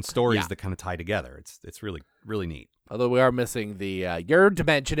two different stories that kind of tie together. It's really, really neat. Although we are missing the your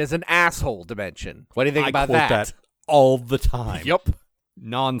dimension is an asshole dimension. What do you think about that? I quote that all the time. Yep.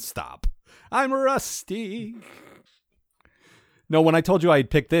 Nonstop. I'm rusty. No, when I told you I'd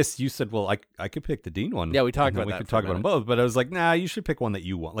pick this, you said, well, I could pick the Dean one. Yeah, we talked about that. We could talk about them both. But I was like, nah, you should pick one that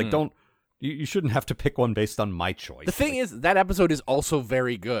you want. Like, don't. You shouldn't have to pick one based on my choice. The thing is, that episode is also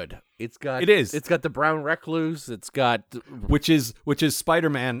very good. It is. It's got the brown recluse. It's got which is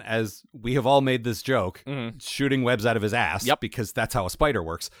Spider-Man, as we have all made this joke, shooting webs out of his ass. Yep. Because that's how a spider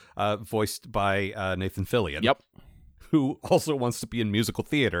works. Voiced by Nathan Fillion. Yep. Who also wants to be in musical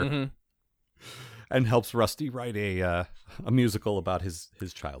theater. And helps Rusty write a musical about his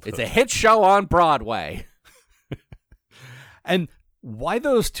childhood. It's a hit show on Broadway. And why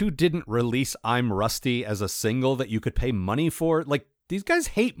those two didn't release I'm Rusty as a single that you could pay money for? Like, these guys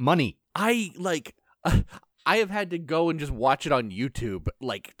hate money. I have had to go and just watch it on YouTube,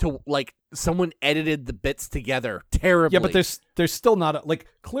 someone edited the bits together terribly. Yeah, but there's still not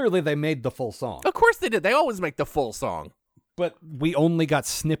clearly they made the full song. Of course they did. They always make the full song. But we only got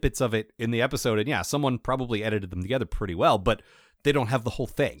snippets of it in the episode, and yeah, someone probably edited them together pretty well, but they don't have the whole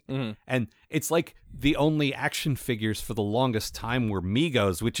thing. And it's like the only action figures for the longest time were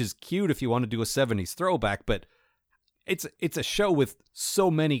Migos, which is cute if you want to do a 70s throwback, but it's a show with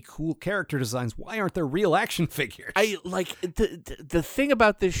so many cool character designs. Why aren't there real action figures? I like the thing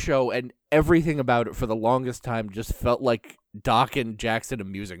about this show, and everything about it for the longest time just felt like Doc and Jackson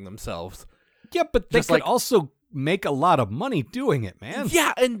amusing themselves. Yeah, but they could also make a lot of money doing it, man.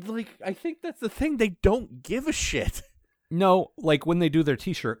 Yeah, and like I think that's the thing, they don't give a shit. No, like when they do their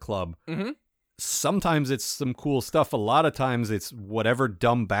t-shirt club, sometimes it's some cool stuff. A lot of times it's whatever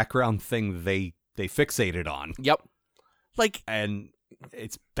dumb background thing they fixated on. Yep. Like, and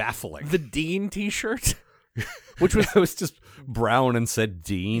it's baffling. The Dean t-shirt, which was just brown and said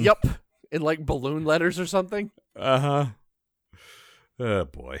Dean. Yep. In like balloon letters or something. Uh-huh. Oh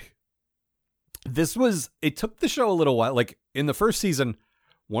boy. It took the show a little while. Like in the first season,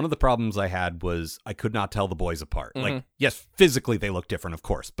 one of the problems I had was I could not tell the boys apart. Like, yes, physically they look different, of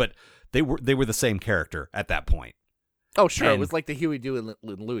course, but they were the same character at that point. Oh, sure. And it was like the Huey, Dewey, and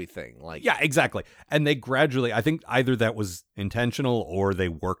Louie thing. Like, yeah, exactly. And they gradually, I think either that was intentional or they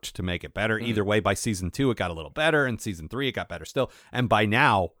worked to make it better. Either way, by season 2, it got a little better. And season 3, it got better still. And by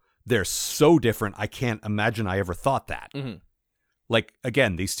now, they're so different. I can't imagine I ever thought that. Like,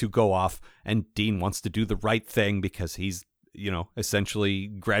 again, these two go off and Dean wants to do the right thing because he's, essentially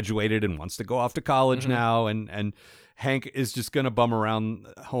graduated and wants to go off to college now. And Hank is just going to bum around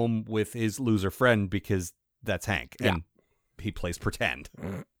home with his loser friend because that's Hank, and he plays pretend.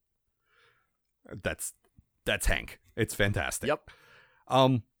 That's Hank. It's fantastic. Yep.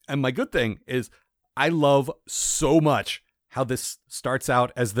 And my good thing is I love so much how this starts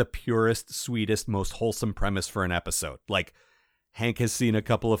out as the purest, sweetest, most wholesome premise for an episode. Like, Hank has seen a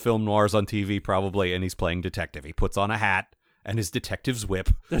couple of film noirs on TV probably, and he's playing detective. He puts on a hat and his detective's whip.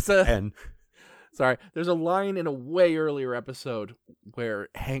 There's a line in a way earlier episode where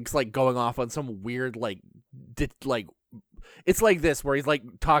Hank's like going off on some weird it's like this where he's like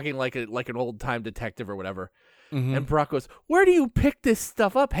talking like an old time detective or whatever, and Brock goes, "Where do you pick this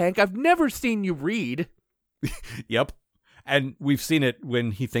stuff up, Hank? I've never seen you read." Yep, and we've seen it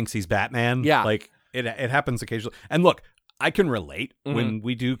when he thinks he's Batman. Yeah, like it happens occasionally. And look, I can relate when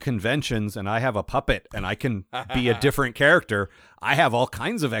we do conventions and I have a puppet and I can be a different character. I have all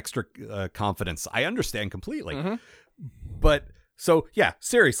kinds of extra confidence. I understand completely. But so, yeah,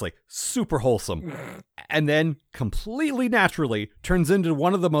 seriously, super wholesome. And then completely naturally turns into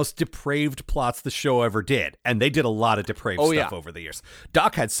one of the most depraved plots the show ever did. And they did a lot of depraved stuff over the years.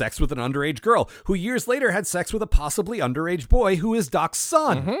 Doc had sex with an underage girl who years later had sex with a possibly underage boy who is Doc's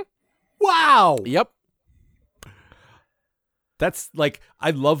son. Wow. Yep. That's like, I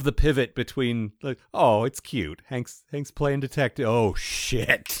love the pivot between like, oh, it's cute. Hank's playing detective. Oh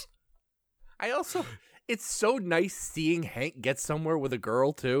shit. It's so nice seeing Hank get somewhere with a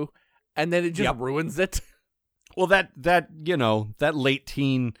girl too, and then it just ruins it. Well, that late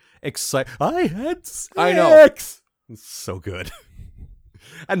teen I had sex. I know. It's so good.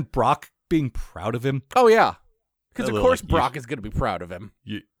 And Brock being proud of him. Oh yeah. Because of course Brock is going to be proud of him.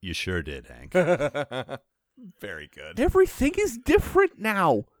 You sure did, Hank. Very good. Everything is different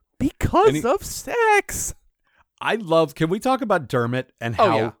now because of sex. Can we talk about Dermot and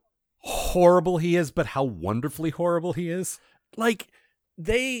how horrible he is, but how wonderfully horrible he is? Like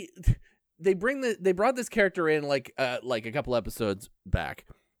they brought this character in like a couple episodes back.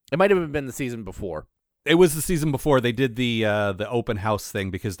 It might have been the season before. It was the season before. They did the open house thing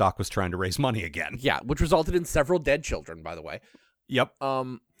because Doc was trying to raise money again. Yeah, which resulted in several dead children, by the way. Yep.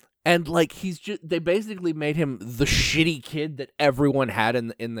 And like they basically made him the shitty kid that everyone had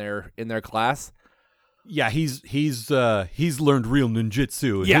in their class. Yeah, he's learned real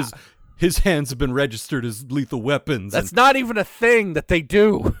ninjutsu. Yeah. His hands have been registered as lethal weapons. That's not even a thing that they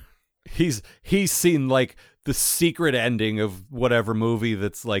do. He's seen like the secret ending of whatever movie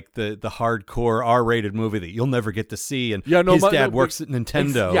that's like the hardcore R-rated movie that you'll never get to see. And his dad works at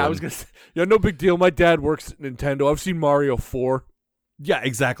Nintendo. I was gonna say, no big deal. My dad works at Nintendo. I've seen Mario 4. Yeah,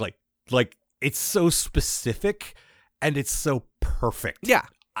 exactly. Like, it's so specific and it's so perfect. Yeah.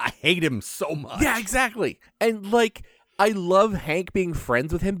 I hate him so much. Yeah, exactly. And like, I love Hank being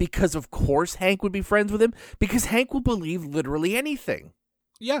friends with him because of course Hank would be friends with him because Hank will believe literally anything.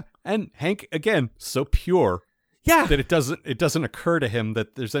 Yeah, and Hank, again, so pure. Yeah. That it doesn't occur to him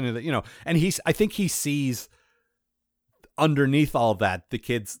that there's any that, and I think he sees underneath all that, the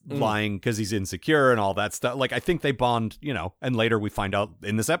kid's lying because he's insecure and all that stuff. Like, I think they bond, and later we find out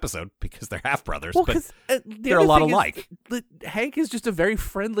in this episode because they're half brothers, but they're a lot alike. Hank is just a very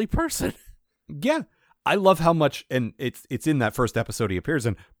friendly person. Yeah. I love how much, and it's in that first episode he appears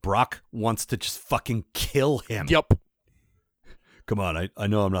in, Brock wants to just fucking kill him. Yep. Come on, I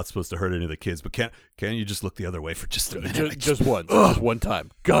know I'm not supposed to hurt any of the kids, but can't you just look the other way for just a minute? Just once. Just one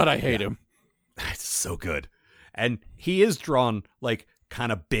time. God, I hate him. It's so good. And he is drawn like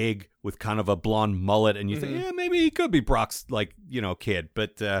kind of big with kind of a blonde mullet, and you think, yeah, maybe he could be Brock's like, kid,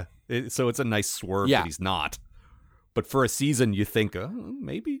 but so it's a nice swerve that he's not. But for a season, you think,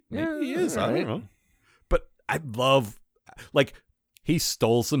 maybe he is. I don't know. But I love, like, he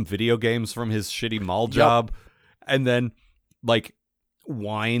stole some video games from his shitty mall job, and then like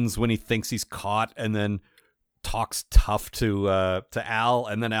whines when he thinks he's caught, and then talks tough to Al,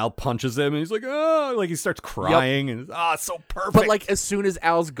 and then Al punches him, and he's like, oh, like he starts crying, and it's so perfect. But like as soon as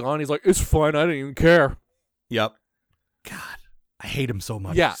Al's gone, he's like, it's fine, I didn't even care. Yep. God, I hate him so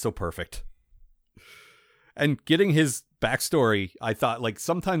much. Yeah. So perfect. And getting his backstory, I thought, like,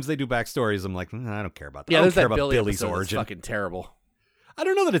 sometimes they do backstories, I'm like, I don't care about that. Yeah, I don't there's care that about Billy Billy's episode origin. that's fucking terrible. I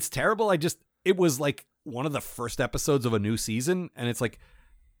don't know that it's terrible. It was like one of the first episodes of a new season, and it's like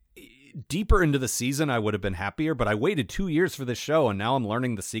deeper into the season, I would have been happier, but I waited 2 years for this show, and now I'm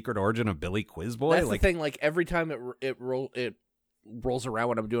learning the secret origin of Billy Quizboy. That's the thing. Like every time it rolls around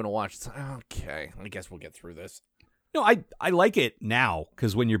when I'm doing a watch, it's like, okay, I guess we'll get through this. No, I like it now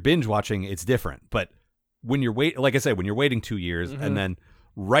because when you're binge watching, it's different. But when you're when you're waiting 2 years and then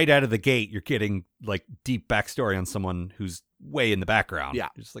right out of the gate, you're getting like deep backstory on someone who's way in the background. Yeah,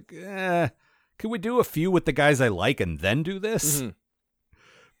 you're just like, could we do a few with the guys I like and then do this?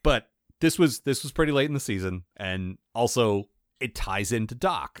 But this was pretty late in the season, and also it ties into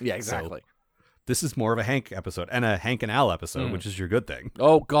Doc. Yeah, exactly. So this is more of a Hank episode and a Hank and Al episode, which is your good thing.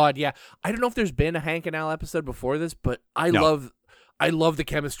 Oh God, yeah. I don't know if there's been a Hank and Al episode before this, but I love the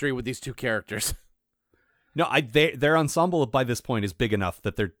chemistry with these two characters. No, their ensemble by this point is big enough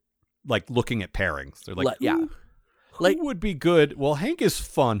that they're like looking at pairings. They're like, who would be good? Well, Hank is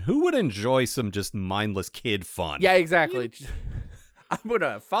fun. Who would enjoy some just mindless kid fun? Yeah, exactly. I'm going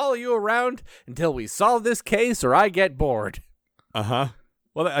to follow you around until we solve this case or I get bored. Uh-huh.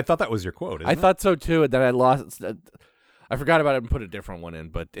 Well, I thought that was your quote. I thought so too, and then I lost. I forgot about it and put a different one in,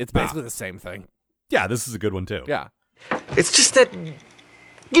 but it's basically the same thing. Yeah, this is a good one too. Yeah. It's just that,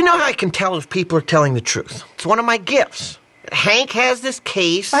 you know how I can tell if people are telling the truth? It's one of my gifts. Hank has this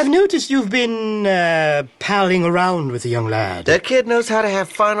case. I've noticed you've been palling around with the young lad. That kid knows how to have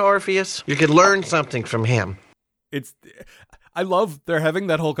fun, Orpheus. You could learn something from him. I love they're having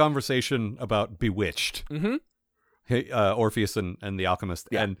that whole conversation about Bewitched. Orpheus and the Alchemist.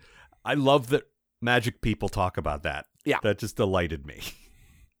 Yeah. And I love that magic people talk about that. Yeah. That just delighted me.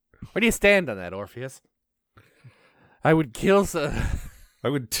 Where do you stand on that, Orpheus? I would kill I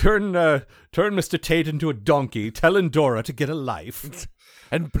would turn Mr. Tate into a donkey, tell Endora to get a life.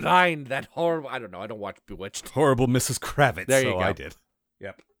 And blind that horrible... I don't know, I don't watch Bewitched. Horrible Mrs. Kravitz. There you go. I did.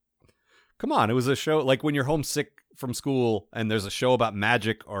 Yep. Come on, it was a show, like when you're homesick from school and there's a show about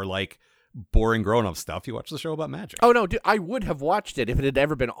magic or like boring grown-up stuff, you watch the show about magic. Oh, no, dude, I would have watched it if it had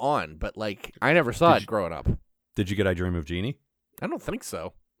ever been on, but like, I never saw it growing up. Did you get I Dream of Jeannie? I don't think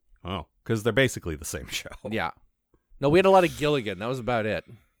so. Oh, because they're basically the same show. Yeah. No, we had a lot of Gilligan. That was about it.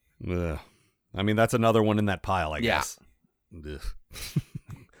 Ugh. I mean, that's another one in that pile, I guess. Ugh.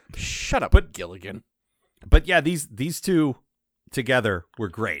 Shut up, Gilligan. But yeah, these two together were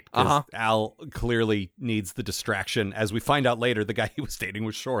great. 'Cause Al clearly needs the distraction. As we find out later, the guy he was dating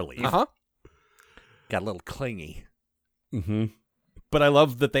was shore leave. Got a little clingy. But I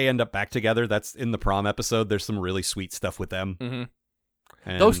love that they end up back together. That's in the prom episode. There's some really sweet stuff with them.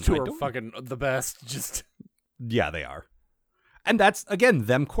 Those two are fucking the best. Just yeah, they are. And that's, again,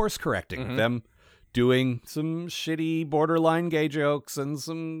 them course correcting. Them doing some shitty borderline gay jokes and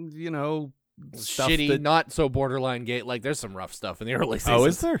some, stuff shitty, not so borderline gay. Like, there's some rough stuff in the early seasons. Oh,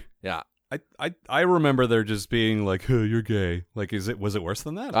 is there? Yeah. I remember there just being like, oh, you're gay. Like, was it worse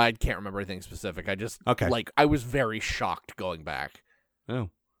than that? I can't remember anything specific. I was very shocked going back.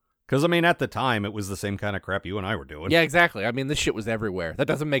 Oh. Because, I mean, at the time, it was the same kind of crap you and I were doing. Yeah, exactly. I mean, this shit was everywhere. That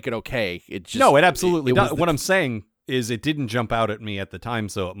doesn't make it okay. It just no, it absolutely does. What I'm I'm saying is it didn't jump out at me at the time,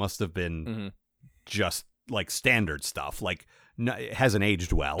 so it must have been just, like, standard stuff. Like, it hasn't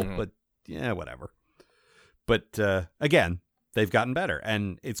aged well, but, yeah, whatever. But, again, they've gotten better,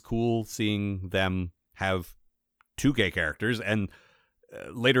 and it's cool seeing them have two gay characters, and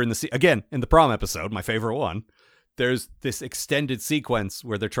later in the again, in the prom episode, my favorite one, there's this extended sequence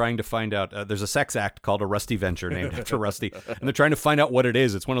where they're trying to find out, there's a sex act called a Rusty Venture named after Rusty, and they're trying to find out what it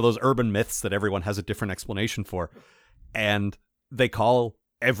is. It's one of those urban myths that everyone has a different explanation for. And they call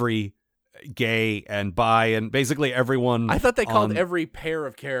every gay and bi and basically everyone. I thought they called every pair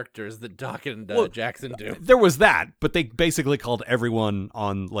of characters that Doc and Jackson do. There was that, but they basically called everyone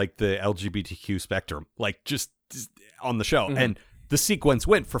on like the LGBTQ spectrum, like just on the show. And the sequence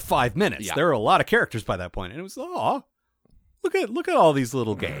went for 5 minutes. Yeah. There were a lot of characters by that point, and it was look at all these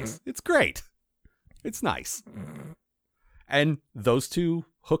little gays. It's great. It's nice. And those two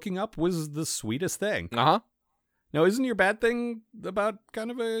hooking up was the sweetest thing. Uh-huh. Now, isn't your bad thing about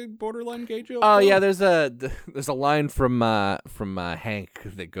kind of a borderline gay joke? Oh, yeah, there's a line from Hank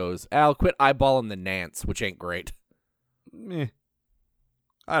that goes, "Al, quit eyeballing the Nance," which ain't great.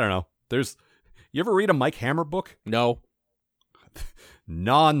 I don't know. You ever read a Mike Hammer book? No.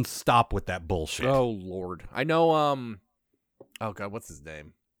 Non-stop with that bullshit. Oh, Lord. I know, oh, God, what's his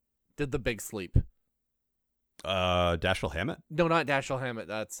name? Did The Big Sleep. Dashiell Hammett? No, not Dashiell Hammett.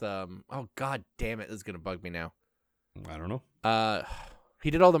 That's, oh, God damn it. This is going to bug me now. I don't know.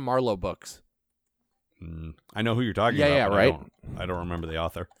 He did all the Marlowe books. I know who you're talking about. Yeah, but right. I don't remember the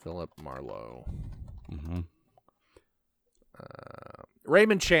author. Philip Marlowe. Mm-hmm.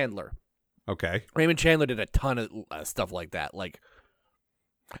 Raymond Chandler. Okay. Raymond Chandler did a ton of stuff like that,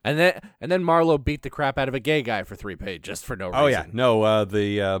 and then Marlowe beat the crap out of a gay guy for 3 pages for no reason. Oh yeah, no.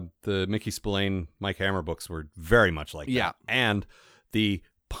 The Mickey Spillane, Mike Hammer books were very much like that. And the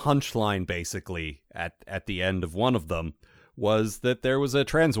punchline basically at the end of one of them was that there was a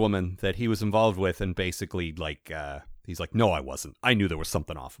trans woman that he was involved with, and basically he's like, no, I wasn't. I knew there was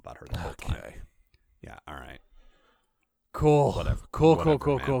something off about her the whole time. Yeah. All right. Cool. Whatever.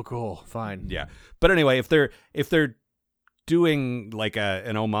 Cool. Fine. Yeah. But anyway, if they're doing like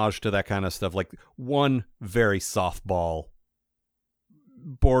an homage to that kind of stuff, like one very softball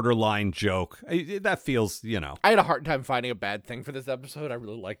borderline joke, that feels, I had a hard time finding a bad thing for this episode. I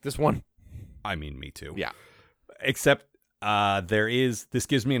really like this one. I mean, me too. Yeah. Except this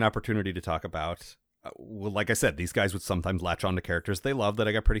gives me an opportunity to talk about, well, like I said, these guys would sometimes latch on to characters they love that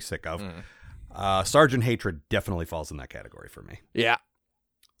I got pretty sick of. Sergeant Hatred definitely falls in that category for me. Yeah.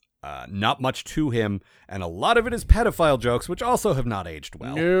 Not much to him, and a lot of it is pedophile jokes, which also have not aged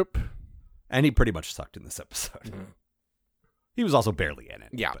well. Nope. And he pretty much sucked in this episode. He was also barely in it.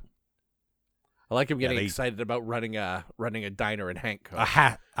 Yeah. But I like him getting excited about running a diner in Hank. A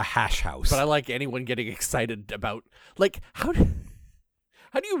hash house. But I like anyone getting excited about, how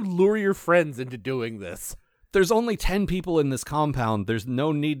do you lure your friends into doing this? There's only 10 people in this compound. There's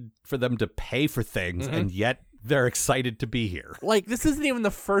no need for them to pay for things, and yet they're excited to be here. This isn't even the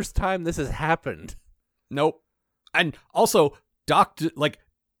first time this has happened. Nope. And also, Doc,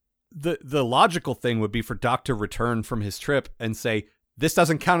 the logical thing would be for Doc to return from his trip and say, this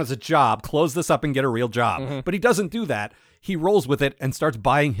doesn't count as a job. Close this up and get a real job. But he doesn't do that. He rolls with it and starts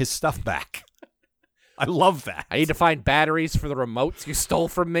buying his stuff back. I love that. I need to find batteries for the remotes you stole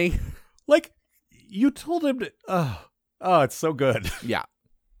from me. You told him to... Oh, it's so good. Yeah.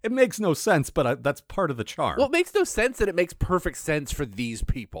 It makes no sense, but that's part of the charm. Well, it makes no sense, and it makes perfect sense for these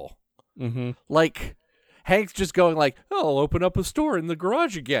people. Mm-hmm. Hank's just going I'll open up a store in the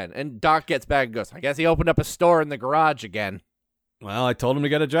garage again. And Doc gets back and goes, I guess he opened up a store in the garage again. Well, I told him to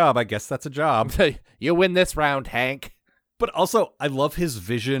get a job. I guess that's a job. You win this round, Hank. But also, I love his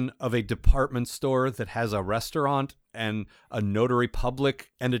vision of a department store that has a restaurant and a notary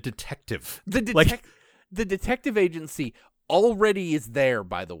public and a detective. The detective agency already is there,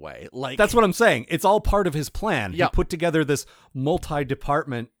 by the way. That's what I'm saying. It's all part of his plan. Yep. He put together this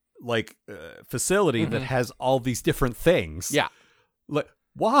multi-department facility that has all these different things. Yeah.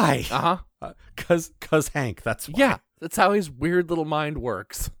 Why? Uh-huh. 'Cause Hank, that's why. Yeah, that's how his weird little mind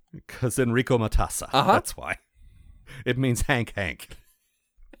works. Because Enrico Matassa. Uh-huh. That's why. It means Hank.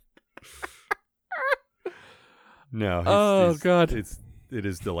 No. God. It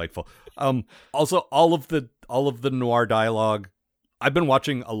is delightful. Also, all of the noir dialogue. I've been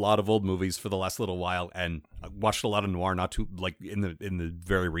watching a lot of old movies for the last little while, and I watched a lot of noir not too in the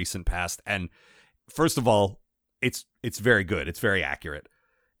very recent past. And first of all, it's very good. It's very accurate.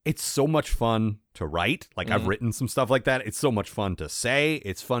 It's so much fun to write. I've written some stuff like that. It's so much fun to say.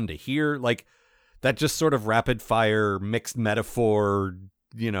 It's fun to hear. That just sort of rapid fire, mixed metaphor,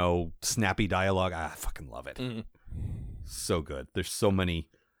 snappy dialogue. I fucking love it. So good. There's so many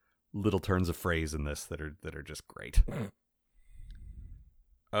little turns of phrase in this that are just great.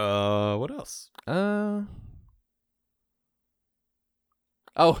 What else? Oh,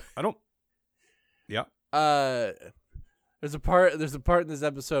 I don't. Yeah. There's a part in this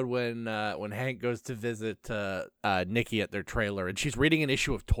episode when Hank goes to visit Nikki at their trailer, and she's reading an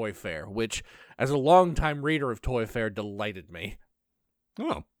issue of Toy Fair, which, as a longtime reader of Toy Fair, delighted me.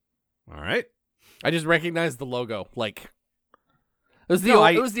 Oh, all right. I just recognized the logo. It was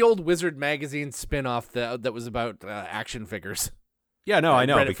the old Wizard magazine spin-off that was about action figures. Yeah, no, I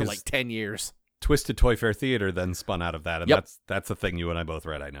know, read it because for 10 years. Twisted Toy Fair Theater then spun out of that, and Yep. that's the thing you and I both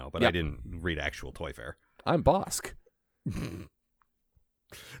read, I know, but Yep. I didn't read actual Toy Fair. I'm Bosk.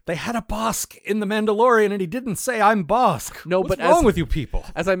 they had a Bossk in The Mandalorian, and he didn't say, "I'm Bossk." No, What's but wrong with you people?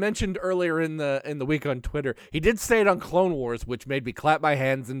 As I mentioned earlier in the week on Twitter, he did say it on Clone Wars, which made me clap my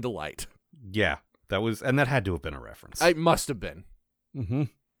hands in delight. Yeah, that had to have been a reference. It must have been. Mm-hmm.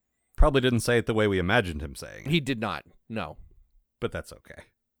 Probably didn't say it the way we imagined him saying it. He did not. No. But that's okay.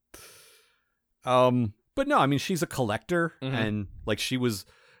 But no, I mean, she's a collector, and like she was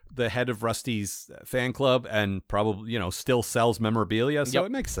the head of Rusty's fan club, and probably still sells memorabilia, so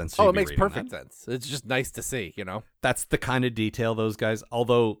it makes sense. It makes perfect sense. It's just nice to see, That's the kind of detail those guys.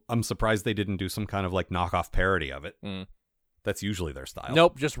 Although I'm surprised they didn't do some kind of like knockoff parody of it. That's usually their style.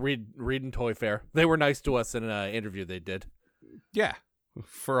 Nope, just reading Toy Fair. They were nice to us in an interview they did. Yeah,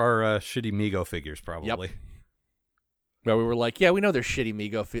 for our shitty Mego figures, probably. Yep. Where we were like, yeah, we know they're shitty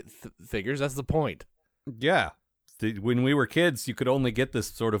Mego figures. That's the point. Yeah. When we were kids, you could only get this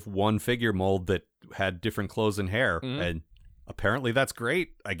sort of one figure mold that had different clothes and hair, and apparently that's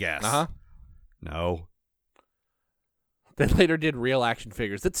great, I guess. No. They later did real action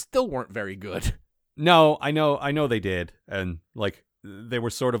figures that still weren't very good. No, I know they did, and like they were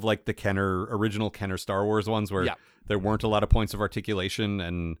sort of like the original Kenner Star Wars ones, where there weren't a lot of points of articulation,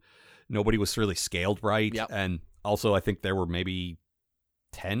 and nobody was really scaled right, and also I think there were maybe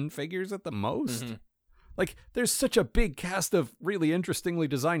 10 figures at the most. Like, there's such a big cast of really interestingly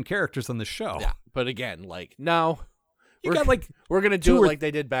designed characters on the show. Yeah, but again, like, no, we're gonna do it like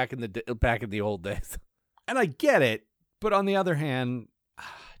they did back in the old days. And I get it, but on the other hand,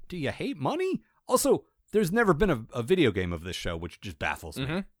 do you hate money? Also, there's never been a video game of this show, which just baffles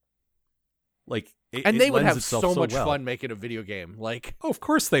me. Like, they would have so much fun making a video game. Like, oh, of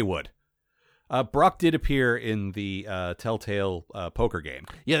course they would. Brock did appear in the Telltale poker game.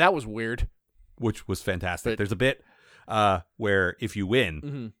 Yeah, that was weird. Which was fantastic. There's a bit where if you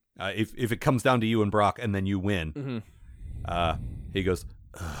win, if it comes down to you and Brock and then you win, he goes,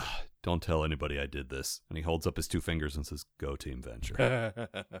 "Don't tell anybody I did this." And he holds up his 2 fingers and says, "Go Team Venture."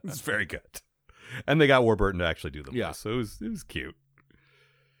 It's very good. And they got Warburton to actually do the voice, so it was cute.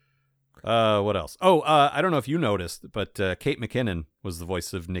 What else? Oh, I don't know if you noticed, but Kate McKinnon was the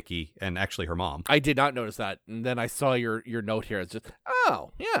voice of Nikki and actually her mom. I did not notice that. And then I saw your note here. It's just, oh,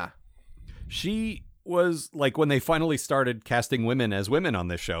 yeah. She was like when they finally started casting women as women on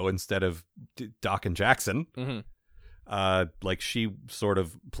this show instead of Doc and Jackson. Like she sort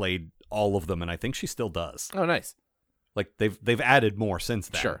of played all of them, and I think she still does. Oh, nice. Like they've added more since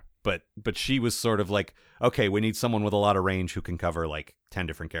then. Sure. But she was sort of like, okay, we need someone with a lot of range who can cover like 10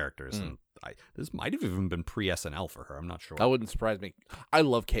 different characters. And this might have even been pre-SNL for her. I'm not sure. That wouldn't surprise me. I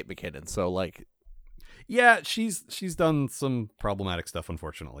love Kate McKinnon, so like. Yeah, she's done some problematic stuff,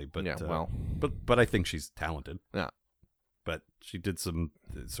 unfortunately. But but I think she's talented. Yeah. But she did some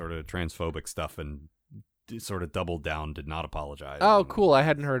sort of transphobic stuff and sort of doubled down, did not apologize. Oh, cool! I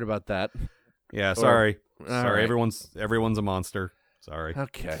hadn't heard about that. Yeah, sorry. Sorry, right. Everyone's a monster. Sorry.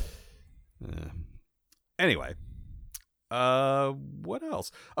 Okay. Anyway, what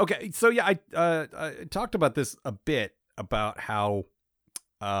else? Okay, so yeah, I talked about this a bit about how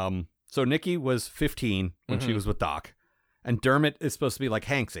so Nikki was 15 when she was with Doc, and Dermot is supposed to be like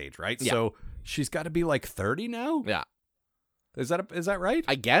Hank's age, right? Yeah. So she's got to be like 30 now. Yeah. Is that right?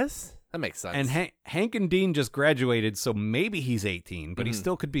 I guess that makes sense. And Hank and Dean just graduated, so maybe he's 18, but he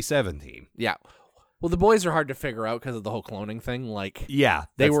still could be 17. Yeah. Well, the boys are hard to figure out because of the whole cloning thing. Like, yeah,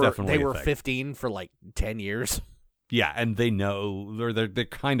 they were 15 for like 10 years. Yeah, and they know they're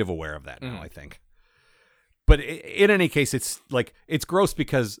kind of aware of that now, I think. But in any case, it's like it's gross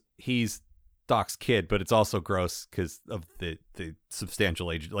because he's Doc's kid, but it's also gross because of the substantial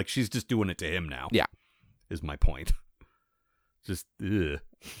age. Like she's just doing it to him now. Yeah, is my point. Just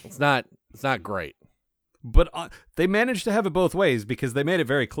it's not great. But they managed to have it both ways because they made it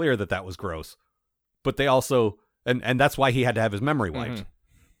very clear that was gross. But they also and that's why he had to have his memory wiped.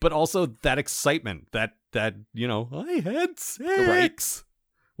 But also that excitement that I had sex, right?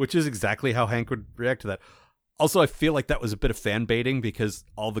 Which is exactly how Hank would react to that. Also, I feel like that was a bit of fan baiting because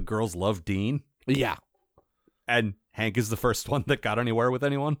all the girls love Dean. Yeah. And Hank is the first one that got anywhere with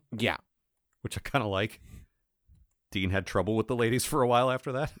anyone. Yeah. Which I kind of like. Dean had trouble with the ladies for a while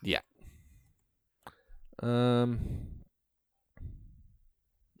after that. Yeah. What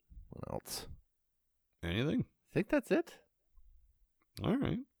else? Anything? I think that's it. All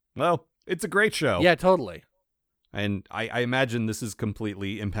right. Well, it's a great show. Yeah, totally. And I imagine this is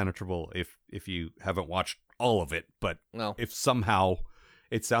completely impenetrable if you haven't watched all of it. But if somehow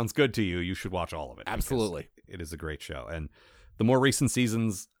it sounds good to you, you should watch all of it. Absolutely. It is a great show. And the more recent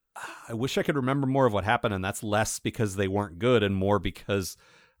seasons, I wish I could remember more of what happened. And that's less because they weren't good and more because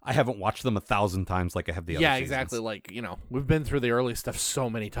I haven't watched them 1,000 times like I have the other seasons. Yeah, exactly. Like, we've been through the early stuff so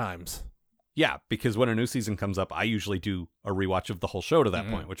many times. Yeah, because when a new season comes up, I usually do a rewatch of the whole show to that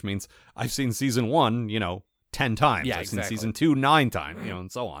point, which means I've seen season 1, 10 times. Yeah, I've exactly. seen season 2 9 times,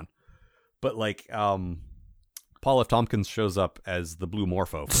 and so on. But like, Paul F. Tompkins shows up as the Blue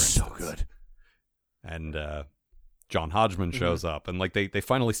Morpho, for instance. So good. And John Hodgman shows up, and like they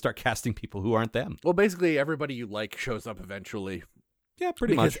finally start casting people who aren't them. Well, basically everybody you like shows up eventually. Yeah,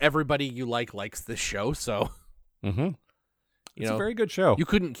 pretty because much. everybody you like likes this show, so It's a very good show. You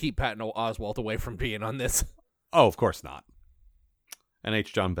couldn't keep Patton Oswalt away from being on this. Oh, of course not. And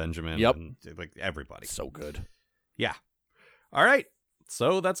H. John Benjamin. Yep. And, like everybody. So good. Yeah. All right.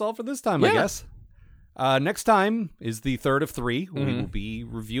 So that's all for this time, I guess. Next time is the third of 3. We will be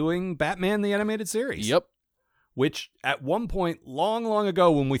reviewing Batman the Animated Series. Yep. Which at one point long, long ago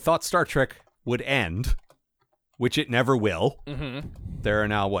when we thought Star Trek would end, which it never will, there are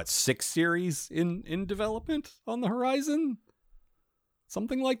now, 6 series in development on the horizon?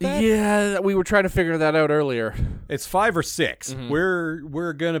 Something like that? Yeah, we were trying to figure that out earlier. It's 5 or 6.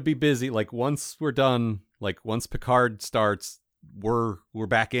 We're going to be busy. Like, once we're done, once Picard starts, we're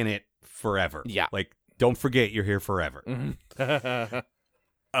back in it forever. Yeah. Like, don't forget you're here forever.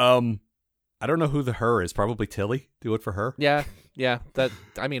 I don't know who the her is. Probably Tilly. Do it for her. Yeah.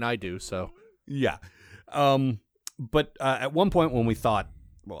 I do, so. Yeah. But at one point when we thought,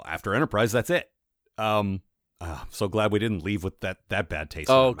 well, after Enterprise, that's it. I'm so glad we didn't leave with that bad taste.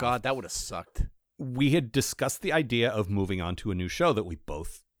 Oh, God, that would have sucked. We had discussed the idea of moving on to a new show that we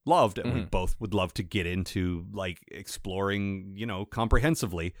both loved and we both would love to get into, exploring,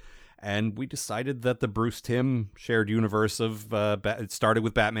 comprehensively. And we decided that the Bruce Timm shared universe of it started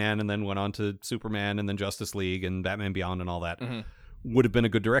with Batman and then went on to Superman and then Justice League and Batman Beyond and all that would have been a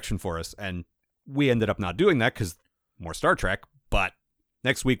good direction for us. And we ended up not doing that because more Star Trek, but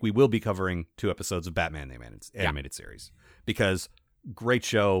next week we will be covering 2 episodes of Batman the Animated Series because great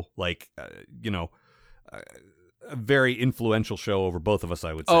show, a very influential show over both of us,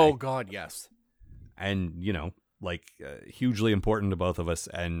 I would say. Oh, God, yes. And, hugely important to both of us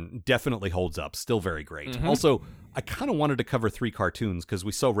and definitely holds up. Still very great. Also, I kind of wanted to cover 3 cartoons because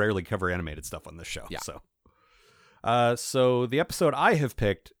we so rarely cover animated stuff on this show. Yeah. So the episode I have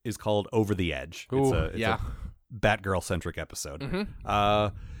picked is called Over the Edge. Ooh, it's a Batgirl-centric episode.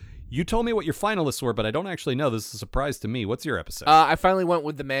 You told me what your finalists were, but I don't actually know. This is a surprise to me. What's your episode? I finally went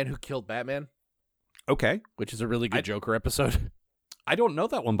with The Man Who Killed Batman. Okay. Which is a really good Joker episode. I don't know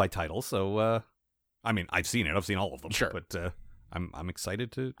that one by title, so I've seen it. I've seen all of them. Sure. But I'm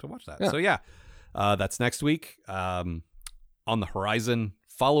excited to watch that. Yeah. So that's next week. On the horizon,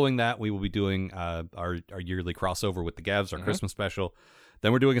 following that, we will be doing our yearly crossover with the Gavs, our Christmas special.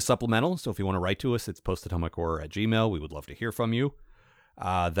 Then we're doing a supplemental, so if you want to write to us, it's postatomichorror@gmail.com. We would love to hear from you.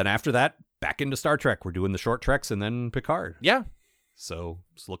 Then after that, back into Star Trek. We're doing the short treks and then Picard. Yeah. So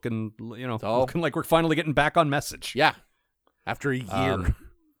it's looking, looking like we're finally getting back on message. Yeah. After a year.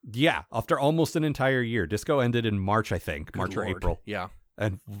 Yeah, after almost an entire year. Disco ended in March, I think. March or April. Yeah.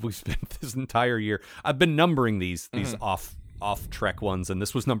 And we've spent this entire year. I've been numbering these off Trek ones, and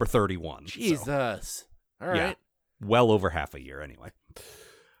this was number 31. Jesus. All right. Yeah, well over half a year anyway.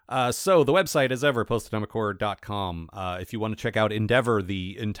 So the website, as ever, postatomichorror.com. If you want to check out Endeavor,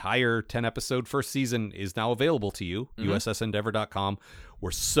 the entire 10-episode first season is now available to you, ussendeavor.com.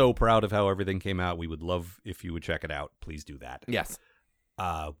 We're so proud of how everything came out. We would love if you would check it out. Please do that. Yes.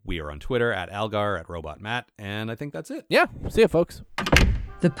 We are on Twitter @Algar, @RobotMatt, and I think that's it. Yeah. See ya, folks.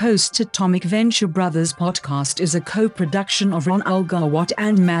 The Post-Atomic Venture Brothers podcast is a co-production of Ron Algar Watt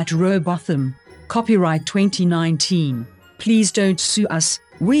and Matt Robotham. Copyright 2019. Please don't sue us.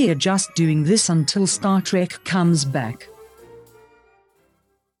 We're just doing this until Star Trek comes back.